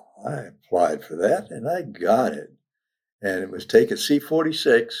 Well, I applied for that and I got it. And it was take a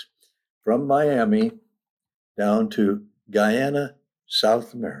C-46 from Miami down to Guyana,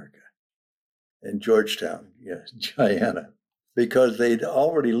 South America. in Georgetown, Guyana, because they'd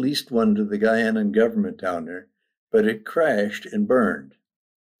already leased one to the Guyanan government down there, but it crashed and burned.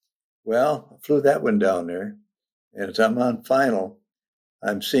 Well, I flew that one down there, and as I'm on final,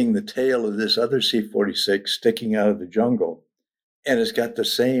 I'm seeing the tail of this other C-46 sticking out of the jungle, and it's got the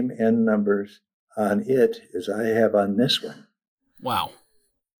same end numbers on it as I have on this one. Wow.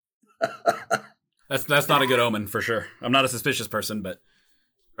 That's not a good omen for sure. I'm not a suspicious person,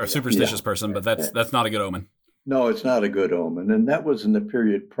 or superstitious person, but that's not a good omen. No, it's not a good omen. And that was in the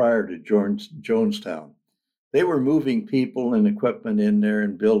period prior to Jonestown. They were moving people and equipment in there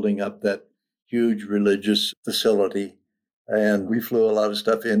and building up that huge religious facility. And we flew a lot of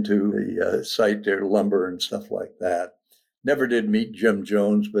stuff into the site there, lumber and stuff like that. Never did meet Jim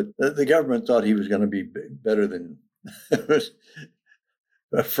Jones, but the government thought he was going to be better than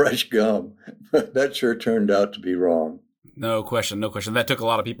a fresh gum. But that sure turned out to be wrong. No question. That took a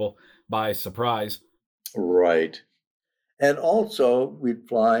lot of people by surprise. Right. And also, we'd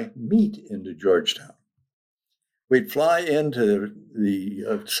fly meat into Georgetown. We'd fly into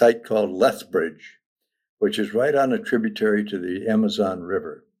the site called Lethbridge, which is right on a tributary to the Amazon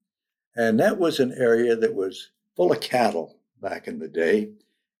River. And that was an area that was full of cattle back in the day.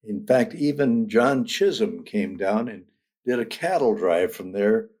 In fact, even John Chisholm came down and did a cattle drive from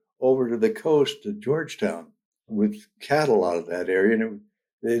there over to the coast of Georgetown with cattle out of that area.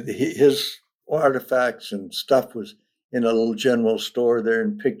 And his artifacts and stuff was in a little general store there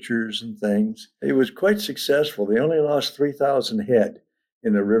and pictures and things. It was quite successful. They only lost 3,000 head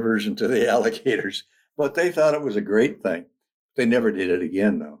in the rivers and to the alligators, but they thought it was a great thing. They never did it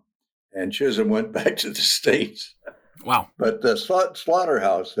again, though. And Chisholm went back to the States. Wow. But the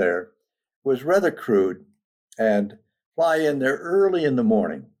slaughterhouse there was rather crude, and fly in there early in the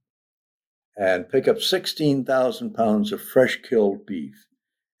morning and pick up 16,000 pounds of fresh killed beef.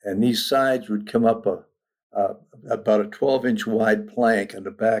 And these sides would come up about a 12-inch wide plank on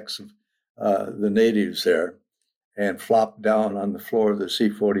the backs of the natives there and flop down on the floor of the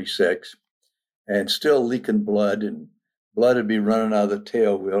C-46 and still leaking blood, and blood would be running out of the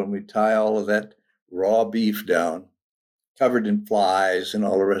tail wheel, and we'd tie all of that raw beef down, covered in flies and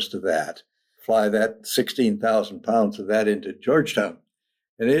all the rest of that. Fly that 16,000 pounds of that into Georgetown,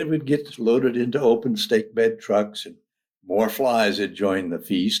 and it would get loaded into open stake bed trucks, and more flies had joined the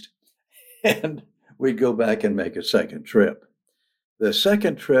feast, and we'd go back and make a second trip. The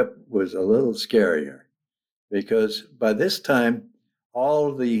second trip was a little scarier because by this time,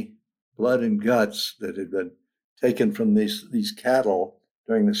 all the blood and guts that had been taken from these cattle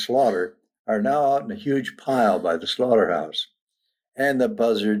during the slaughter are now out in a huge pile by the slaughterhouse. And the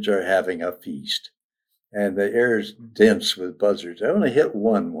buzzards are having a feast. And the air is dense with buzzards. I only hit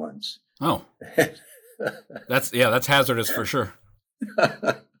one once. Oh. That's hazardous for sure.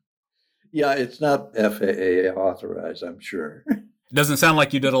 Yeah, it's not FAA authorized, I'm sure. It doesn't sound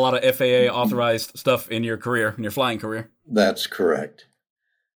like you did a lot of FAA authorized stuff in your career, in your flying career. That's correct.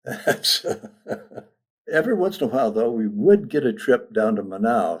 Every once in a while, though, we would get a trip down to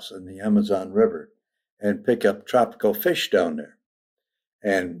Manaus in the Amazon River and pick up tropical fish down there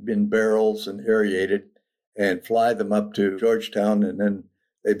and in barrels and aerated and fly them up to Georgetown, and then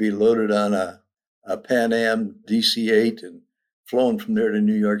they'd be loaded on a Pan Am DC-8 and flown from there to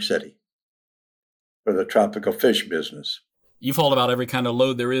New York City for the tropical fish business. You've hauled about every kind of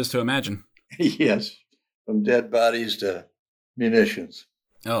load there is to imagine. Yes, from dead bodies to munitions.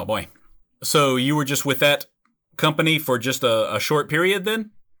 Oh, boy. So you were just with that company for just a short period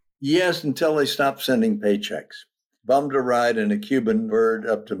then? Yes, until they stopped sending paychecks. Bummed a ride in a Cuban bird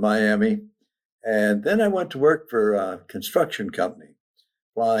up to Miami. And then I went to work for a construction company,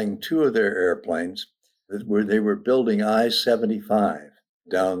 flying two of their airplanes where they were building I-75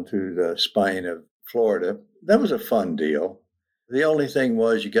 down through the spine of Florida. That was a fun deal. The only thing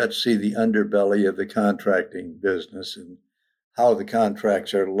was you got to see the underbelly of the contracting business and how the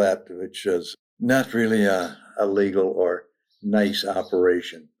contracts are let, which is not really a legal or nice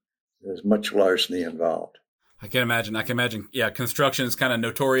operation. There's much larceny involved. I can imagine. Yeah, construction is kind of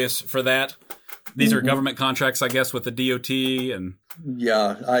notorious for that. These are government contracts, I guess, with the DOT and...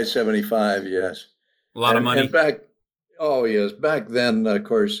 Yeah, I-75, yes. A lot of money. And back then, of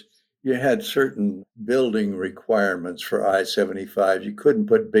course, you had certain building requirements for I-75. You couldn't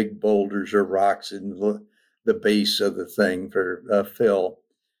put big boulders or rocks in the base of the thing for fill,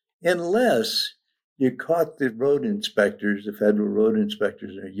 unless you caught the road inspectors, the federal road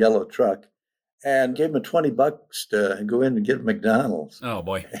inspectors in a yellow truck, and gave them $20 to go in and get McDonald's. Oh,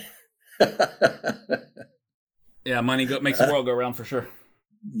 boy. Yeah, money makes the world go round for sure.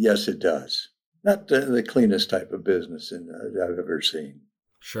 Yes, it does. Not the cleanest type of business I've ever seen.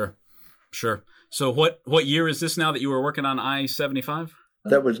 Sure. Sure. So what year is this now that you were working on I-75?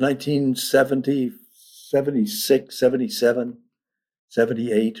 That was 1970, 76, 77,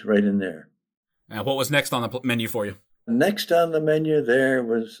 78, right in there. And what was next on the menu for you? Next on the menu there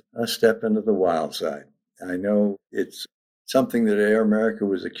was a step into the wild side. I know it's something that Air America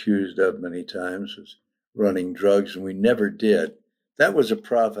was accused of many times, was running drugs, and we never did. That was a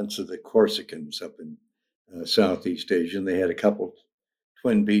province of the Corsicans up in Southeast Asia, and they had a couple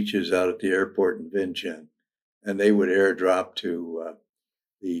twin beaches out at the airport in Vientiane, and they would airdrop to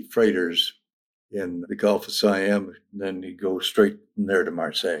the freighters in the Gulf of Siam, and then you go straight from there to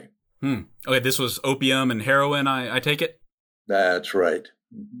Marseille. Okay, this was opium and heroin, I take it? That's right.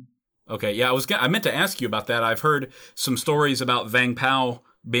 Mm-hmm. Okay, yeah, I meant to ask you about that. I've heard some stories about Vang Pao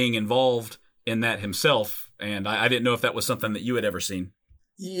being involved in that himself, and I didn't know if that was something that you had ever seen.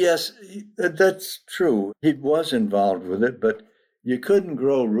 Yes, that's true. He was involved with it, but you couldn't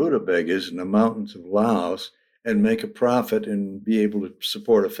grow rutabagas in the mountains of Laos and make a profit and be able to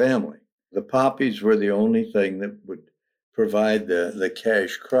support a family. The poppies were the only thing that would provide the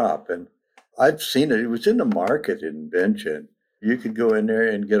cash crop. And I've seen it. It was in the market in Vientiane. You could go in there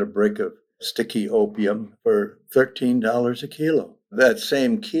and get a brick of sticky opium for $13 a kilo. That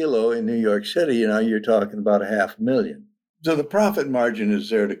same kilo in New York City, you're talking about $500,000. So the profit margin is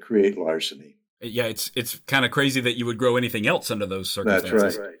there to create larceny. Yeah, it's kind of crazy that you would grow anything else under those circumstances.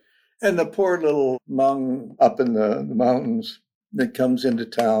 That's right. And the poor little Hmong up in the mountains that comes into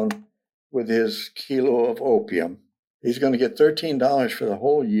town with his kilo of opium, he's going to get $13 for the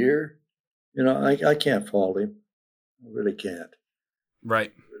whole year. I can't fault him. I really can't.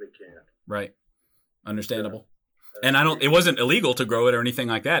 Right. I really can't. Right. Understandable. Yeah. And it wasn't illegal to grow it or anything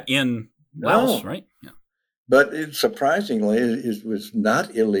like that in Laos, right? Yeah. But surprisingly, it was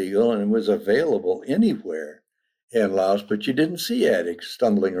not illegal and it was available anywhere in Laos, but you didn't see addicts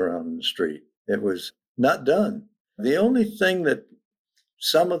stumbling around in the street. It was not done. The only thing that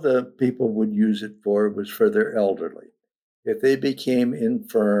some of the people would use it for was for their elderly. If they became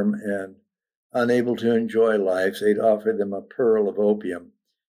infirm and unable to enjoy life, they'd offer them a pearl of opium.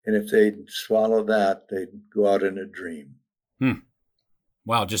 And if they'd swallow that, they'd go out in a dream.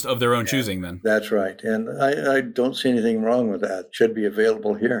 Wow, just of their own choosing then. That's right. And I don't see anything wrong with that. It should be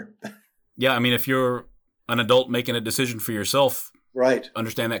available here. Yeah, I mean, if you're an adult making a decision for yourself, right,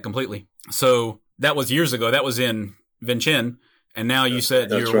 understand that completely. So that was years ago. That was in Vientiane. And now you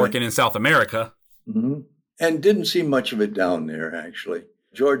said you're working in South America. Mm-hmm. And didn't see much of it down there, actually.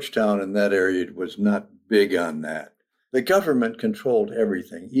 Georgetown in that area was not big on that. The government controlled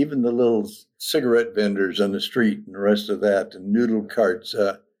everything, even the little cigarette vendors on the street and the rest of that, and noodle carts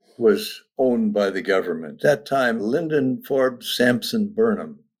was owned by the government. At that time, Lyndon Forbes Sampson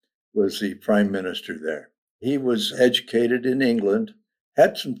Burnham was the prime minister there. He was educated in England,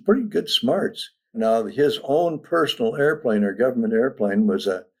 had some pretty good smarts. Now, his own personal airplane or government airplane was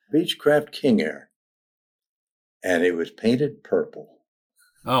a Beechcraft King Air, and it was painted purple.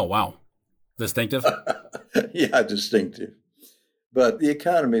 Oh, wow. Distinctive? Yeah, distinctive. But the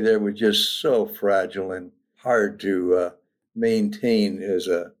economy there was just so fragile and hard to maintain as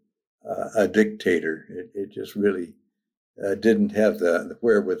a dictator. It just really didn't have the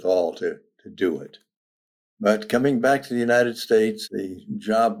wherewithal to do it. But coming back to the United States, the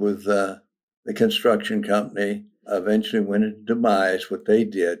job with the construction company eventually went into demise. What they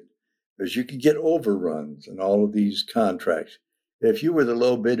did was you could get overruns on all of these contracts. If you were the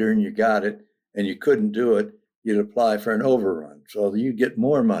low bidder and you got it and you couldn't do it, you'd apply for an overrun. So you get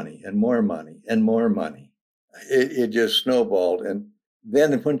more money and more money and more money. It just snowballed. And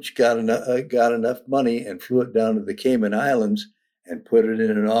then once you got enough money and flew it down to the Cayman Islands and put it in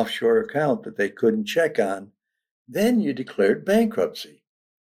an offshore account that they couldn't check on, then you declared bankruptcy.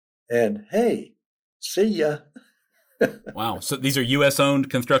 And hey, see ya. Wow. So these are U.S.-owned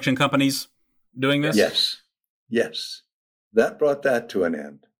construction companies doing this? Yes. That brought that to an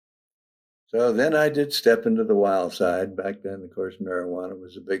end. So then I did step into the wild side. Back then, of course, marijuana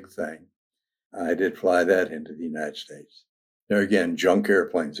was a big thing. I did fly that into the United States. There again, junk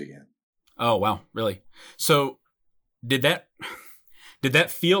airplanes again. Oh, wow. Really? So did that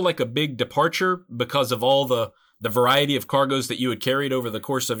feel like a big departure because of all the variety of cargoes that you had carried over the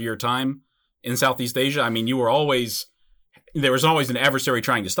course of your time in Southeast Asia? I mean, there was always an adversary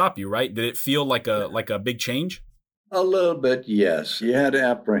trying to stop you, right? Did it feel like a big change? A little bit, yes. You had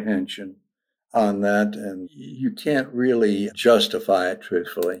apprehension on that, and you can't really justify it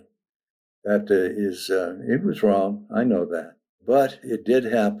truthfully. That it was wrong. I know that. But it did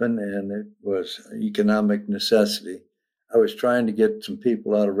happen, and it was economic necessity. I was trying to get some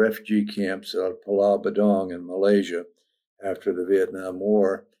people out of refugee camps out of Pulau Bedong in Malaysia after the Vietnam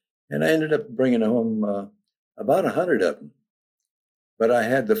War, And I ended up bringing home about 100 of them. But I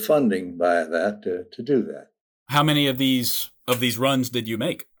had the funding by that to do that. How many of these runs did you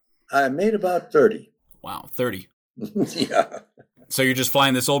make? I made about 30. Wow, 30. Yeah. So you're just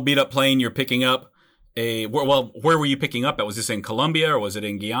flying this old beat up plane. You're picking up where were you picking up at? Was this in Colombia or was it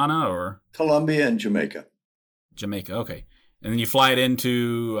in Guyana or? Colombia and Jamaica. Jamaica, okay. And then you fly it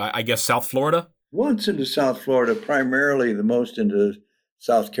into, I guess, South Florida? Once into South Florida, primarily the most into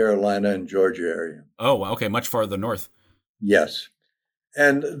South Carolina and Georgia area. Oh, okay, much farther north. Yes.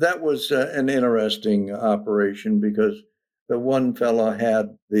 And that was an interesting operation because the one fellow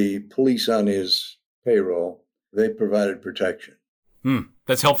had the police on his payroll. They provided protection.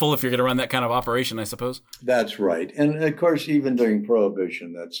 That's helpful if you're going to run that kind of operation, I suppose. That's right. And of course, even during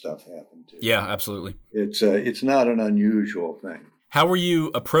Prohibition, that stuff happened too. Yeah, absolutely. It's not an unusual thing. How were you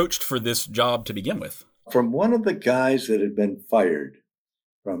approached for this job to begin with? From one of the guys that had been fired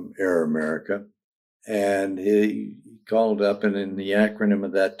from Air America, and he called up, and in the acronym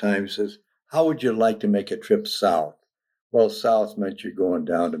of that time says, "How would you like to make a trip south?" Well, south meant you're going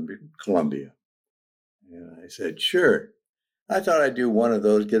down to Colombia. And I said, sure. I thought I'd do one of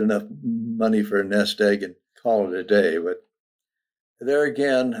those, get enough money for a nest egg and call it a day. But there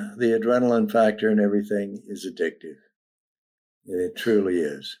again, the adrenaline factor and everything is addictive. It truly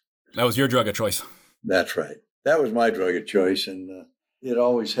is. That was your drug of choice. That's right. That was my drug of choice, and it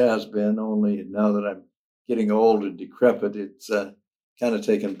always has been, only now that I'm getting old and decrepit, it's kind of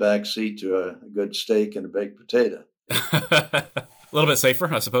taken back seat to a good steak and a baked potato. A little bit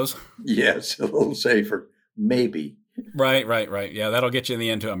safer, I suppose. Yes, a little safer, maybe. Right. Yeah, that'll get you in the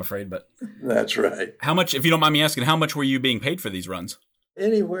end too, I'm afraid. But that's right. How much, if you don't mind me asking, how much were you being paid for these runs?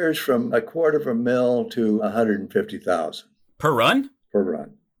 Anywhere from $250,000 to $150,000 per run. Per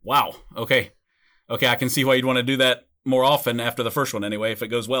run. Wow. Okay, I can see why you'd want to do that more often after the first one, anyway, if it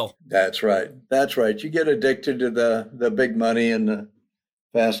goes well. That's right. You get addicted to the big money and the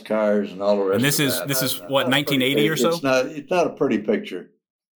fast cars and all the rest. And this of is that. this is what, 1980 or so? It's not a pretty picture.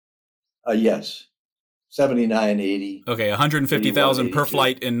 Yes, 79, 80. Okay, 150,000 per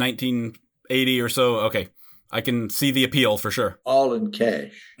flight in 1980 or so. Okay, I can see the appeal for sure. All in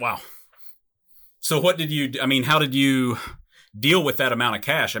cash. Wow. So what did you? I mean, how did you deal with that amount of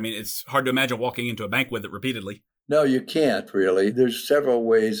cash? I mean, it's hard to imagine walking into a bank with it repeatedly. No, you can't really. There's several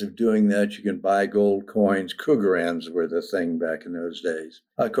ways of doing that. You can buy gold coins. Krugerrands were the thing back in those days.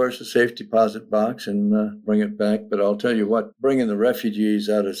 Of course, a safe deposit box and bring it back. But I'll tell you what, bringing the refugees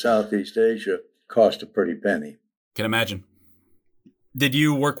out of Southeast Asia cost a pretty penny. Can imagine. Did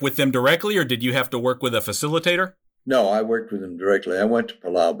you work with them directly, or did you have to work with a facilitator? No, I worked with them directly. I went to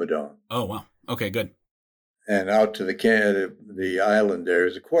Palau Badong. Oh, wow. Okay, good. And out to the island there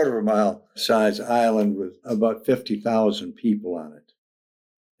is a 1/4 mile size island with about 50,000 people on it.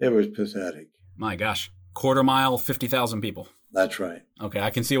 It was pathetic. My gosh. 1/4 mile, 50,000 people. That's right. Okay, I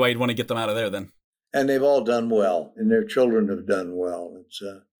can see why you'd want to get them out of there then. And they've all done well, and their children have done well.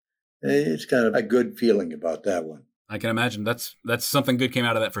 It's kind of a good feeling about that one. I can imagine. That's something good came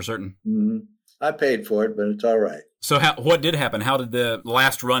out of that for certain. Mm-hmm. I paid for it, but it's all right. So what did happen? How did the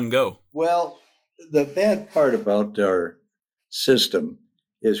last run go? Well, the bad part about our system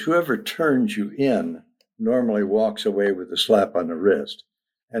is whoever turns you in normally walks away with a slap on the wrist.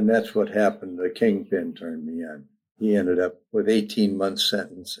 And that's what happened. The kingpin turned me in. He ended up with 18 months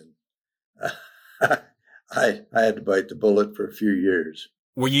sentence. And I had to bite the bullet for a few years.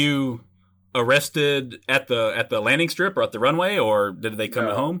 Were you arrested at the landing strip or at the runway, or did they come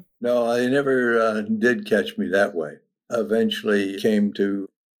home? No, they never did catch me that way. Eventually came to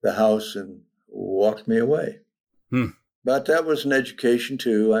the house and walked me away. But that was an education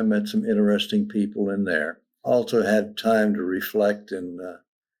too. I met some interesting people in there. Also had time to reflect and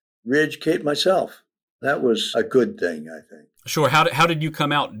re-educate myself. That was a good thing, I think. Sure. How did you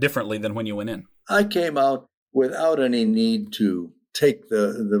come out differently than when you went in? I came out without any need to take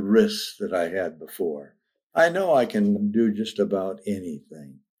the risks that I had before. I know I can do just about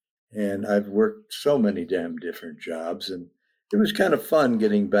anything. And I've worked so many damn different jobs, and it was kind of fun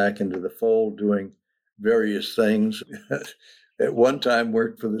getting back into the fold, doing various things. At one time,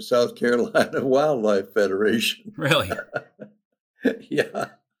 worked for the South Carolina Wildlife Federation. Really? Yeah.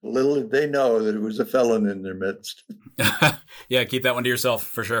 Little did they know that it was a felon in their midst. Yeah, keep that one to yourself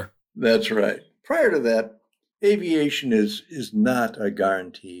for sure. That's right. Prior to that, aviation is not a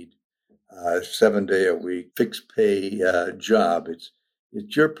guaranteed 7-day-a-week fixed pay job. It's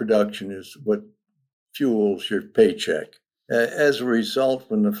your production is what fuels your paycheck. As a result,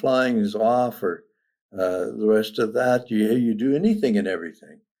 when the flying is off or the rest of that, you do anything and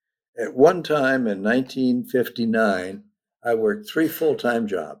everything. At one time in 1959, I worked 3 full-time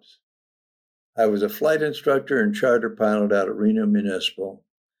jobs. I was a flight instructor and charter pilot out at Reno Municipal.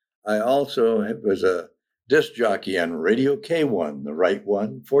 I also was a disc jockey on Radio K1, the right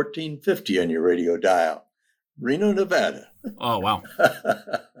one, 1450 on your radio dial, Reno, Nevada. Oh, wow.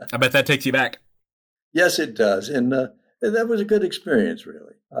 I bet that takes you back. Yes, it does. And that was a good experience,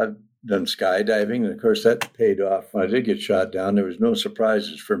 really. I've done skydiving, and of course that paid off. When I did get shot down, there was no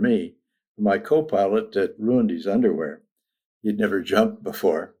surprises for me. My co-pilot that ruined his underwear. He'd never jumped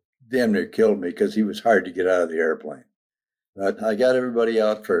before. Damn near killed me because he was hard to get out of the airplane. But I got everybody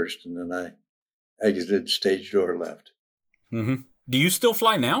out first, and then I exited stage door left. Mm-hmm. Do you still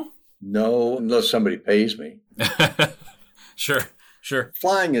fly now? No, unless somebody pays me. Sure.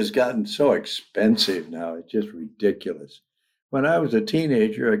 Flying has gotten so expensive now. It's just ridiculous. When I was a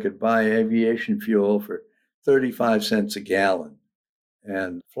teenager, I could buy aviation fuel for 35 cents a gallon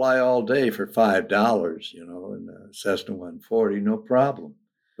and fly all day for $5, in a Cessna 140, no problem.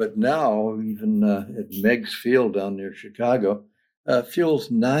 But now, even at Meigs Field down near Chicago, fuel's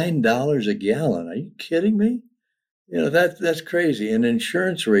 $9 a gallon. Are you kidding me? That's crazy. And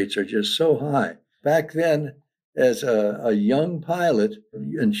insurance rates are just so high. Back then, as a young pilot,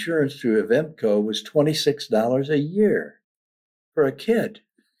 insurance through Avemco was $26 a year for a kid.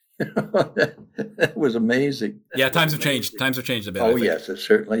 That was amazing. Yeah, times have changed. Times have changed a bit. Oh, yes, it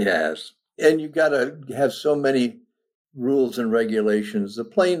certainly has. And you've got to have so many rules and regulations. The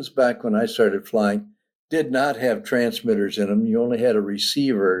planes back when I started flying did not have transmitters in them. You only had a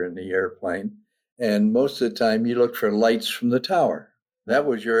receiver in the airplane. And most of the time you looked for lights from the tower. That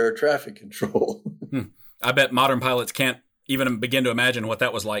was your air traffic control. I bet modern pilots can't even begin to imagine what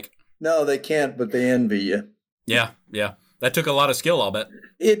that was like. No, they can't, but they envy you. Yeah. That took a lot of skill, I'll bet.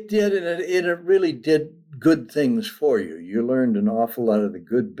 It did, and it really did good things for you. You learned an awful lot of the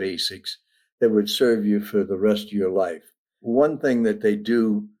good basics that would serve you for the rest of your life. One thing that they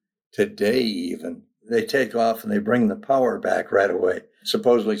do today even, they take off and they bring the power back right away,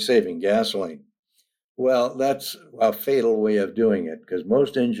 supposedly saving gasoline. Well, that's a fatal way of doing it because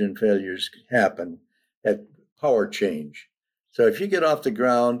most engine failures happen at power change. So if you get off the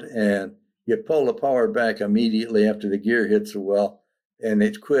ground and you pull the power back immediately after the gear hits the well and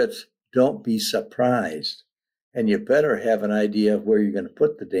it quits, don't be surprised. And you better have an idea of where you're going to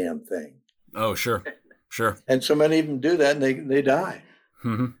put the damn thing. Oh, sure. And so many of them do that and they die.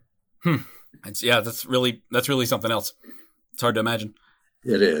 Mm-hmm. That's really something else. It's hard to imagine.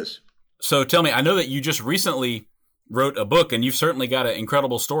 It is. So tell me, I know that you just recently wrote a book and you've certainly got an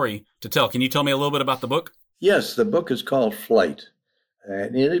incredible story to tell. Can you tell me a little bit about the book? Yes, the book is called Flight.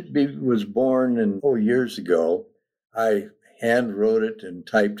 And it was born years ago. I hand wrote it and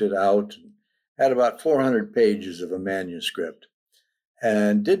typed it out and had about 400 pages of a manuscript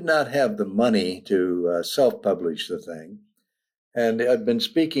and did not have the money to self-publish the thing. And I've been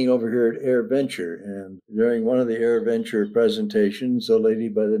speaking over here at AirVenture, and during one of the AirVenture presentations, a lady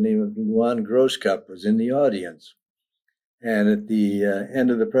by the name of Luan Grosscup was in the audience. And at the end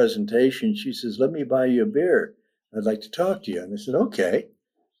of the presentation, she says, "Let me buy you a beer. I'd like to talk to you." And I said, "Okay,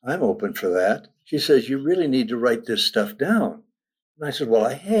 I'm open for that." She says, "You really need to write this stuff down." And I said, "Well,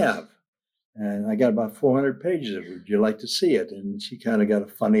 I have. And I got about 400 pages of it. Would you like to see it?" And she kind of got a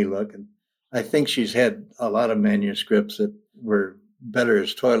funny look. And I think she's had a lot of manuscripts that were better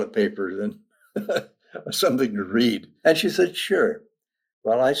as toilet paper than something to read. And she said, "Sure."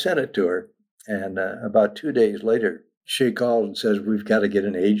 Well, I sent it to her. And about 2 days later, she called and says, "We've got to get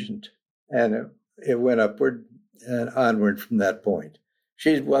an agent." And it went upward and onward from that point.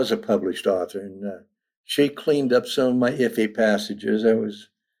 She was a published author, and she cleaned up some of my iffy passages. I was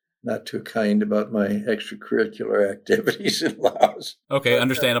not too kind about my extracurricular activities in Laos. Okay,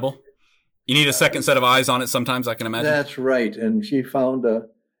 understandable. You need a second set of eyes on it sometimes, I can imagine. That's right. And she found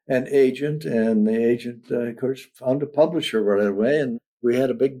an agent, and the agent, of course, found a publisher right away, and we had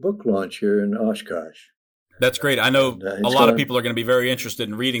a big book launch here in Oshkosh. That's great. I know a lot of people are going to be very interested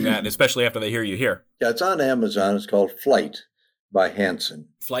in reading that, especially after they hear you here. Yeah, it's on Amazon. It's called Flight by Hansen.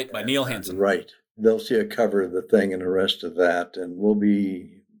 Flight by Neil Hansen. Right. They'll see a cover of the thing and the rest of that, and we'll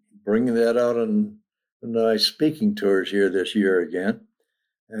be bringing that out on nice speaking tours here this year again.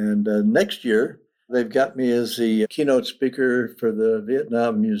 And next year, they've got me as the keynote speaker for the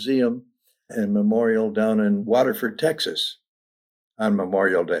Vietnam Museum and Memorial down in Waterford, Texas on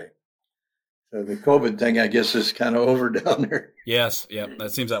Memorial Day. So the COVID thing, I guess, is kind of over down there. Yes, yeah,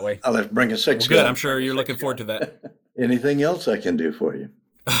 that seems that way. I'll have to bring a six gun. Good, I'm sure you're looking forward to that. Anything else I can do for you?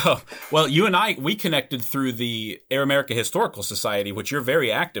 Oh, well, you and we connected through the Air America Historical Society, which you're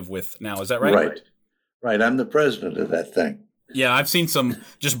very active with now. Is that right? Right. I'm the president of that thing. Yeah, I've seen some,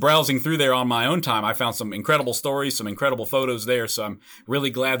 just browsing through there on my own time, I found some incredible stories, some incredible photos there, so I'm really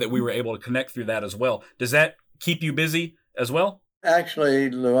glad that we were able to connect through that as well. Does that keep you busy as well? Actually,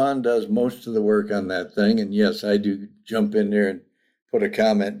 Luan does most of the work on that thing, and yes, I do jump in there and put a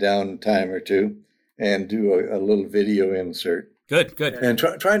comment down a time or two and do a little video insert. Good. And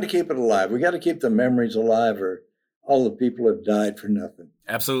trying to keep it alive. We got to keep the memories alive, or all the people have died for nothing.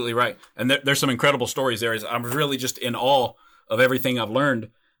 Absolutely right. And there's some incredible stories there. I'm really just in awe of everything I've learned.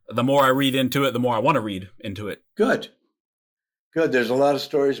 The more I read into it, the more I want to read into it. Good. There's a lot of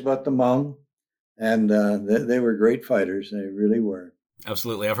stories about the Hmong, and they were great fighters. They really were.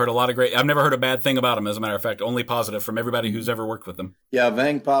 Absolutely. I've never heard a bad thing about them, as a matter of fact, only positive from everybody who's ever worked with them. Yeah,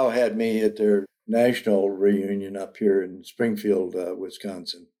 Vang Pao had me at their national reunion up here in Springfield,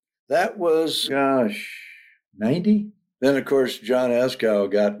 Wisconsin. That was, 90? Then, of course, John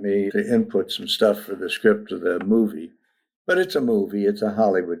Askow got me to input some stuff for the script of the movie. But it's a movie. It's a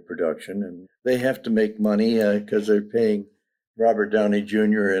Hollywood production, and they have to make money because they're paying Robert Downey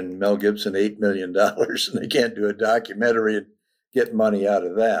Jr. and Mel Gibson $8 million, and they can't do a documentary and get money out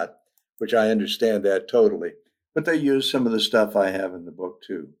of that, which I understand that totally. But they use some of the stuff I have in the book,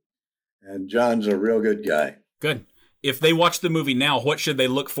 too. And John's a real good guy. Good. If they watch the movie now, what should they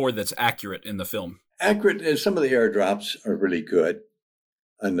look for that's accurate in the film? Accurate, some of the airdrops are really good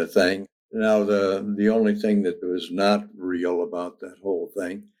on the thing. Now, the only thing that was not real about that whole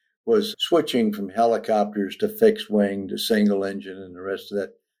thing was switching from helicopters to fixed wing to single engine and the rest of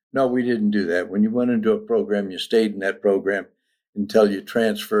that. No, we didn't do that. When you went into a program, you stayed in that program until you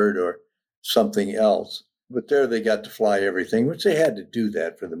transferred or something else. But there they got to fly everything, which they had to do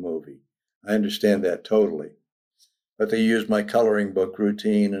that for the movie. I understand that totally. But they used my coloring book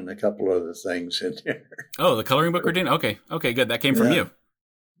routine and a couple other things in there. Oh, the coloring book routine? Okay, good. That came from you.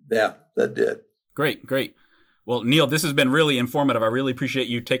 Yeah, that did. Great. Well, Neil, this has been really informative. I really appreciate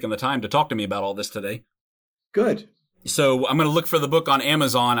you taking the time to talk to me about all this today. Good. So I'm going to look for the book on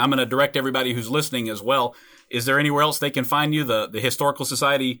Amazon. I'm going to direct everybody who's listening as well. Is there anywhere else they can find you? The Historical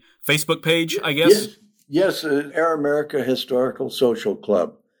Society Facebook page, I guess? Yes, Air America Historical Social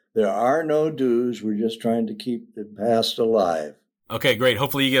Club. There are no dues. We're just trying to keep the past alive. Okay, great.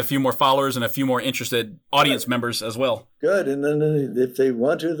 Hopefully you get a few more followers and a few more interested audience members as well. Good. And then if they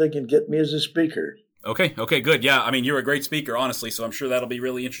want to, they can get me as a speaker. Okay, good. Yeah, I mean, you're a great speaker, honestly, so I'm sure that'll be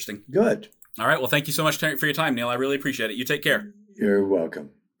really interesting. Good. All right, well, thank you so much for your time, Neil. I really appreciate it. You take care. You're welcome.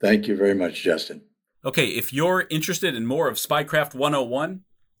 Thank you very much, Justin. Okay, if you're interested in more of Spycraft 101,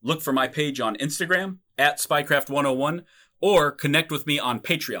 look for my page on Instagram, @Spycraft101, or connect with me on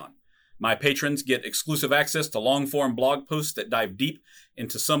Patreon. My patrons get exclusive access to long-form blog posts that dive deep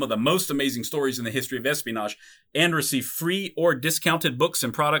into some of the most amazing stories in the history of espionage and receive free or discounted books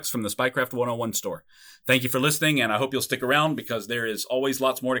and products from the Spycraft 101 store. Thank you for listening, and I hope you'll stick around because there is always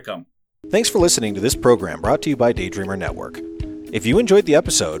lots more to come. Thanks for listening to this program brought to you by Daydreamer Network. If you enjoyed the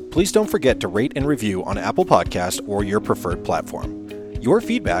episode, please don't forget to rate and review on Apple Podcasts or your preferred platform. Your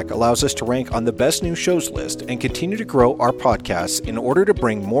feedback allows us to rank on the best new shows list and continue to grow our podcasts in order to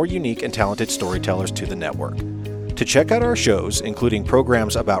bring more unique and talented storytellers to the network. To check out our shows, including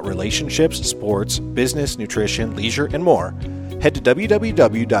programs about relationships, sports, business, nutrition, leisure, and more, head to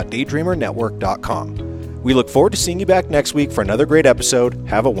www.daydreamernetwork.com. We look forward to seeing you back next week for another great episode.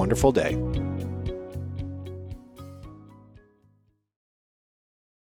 Have a wonderful day.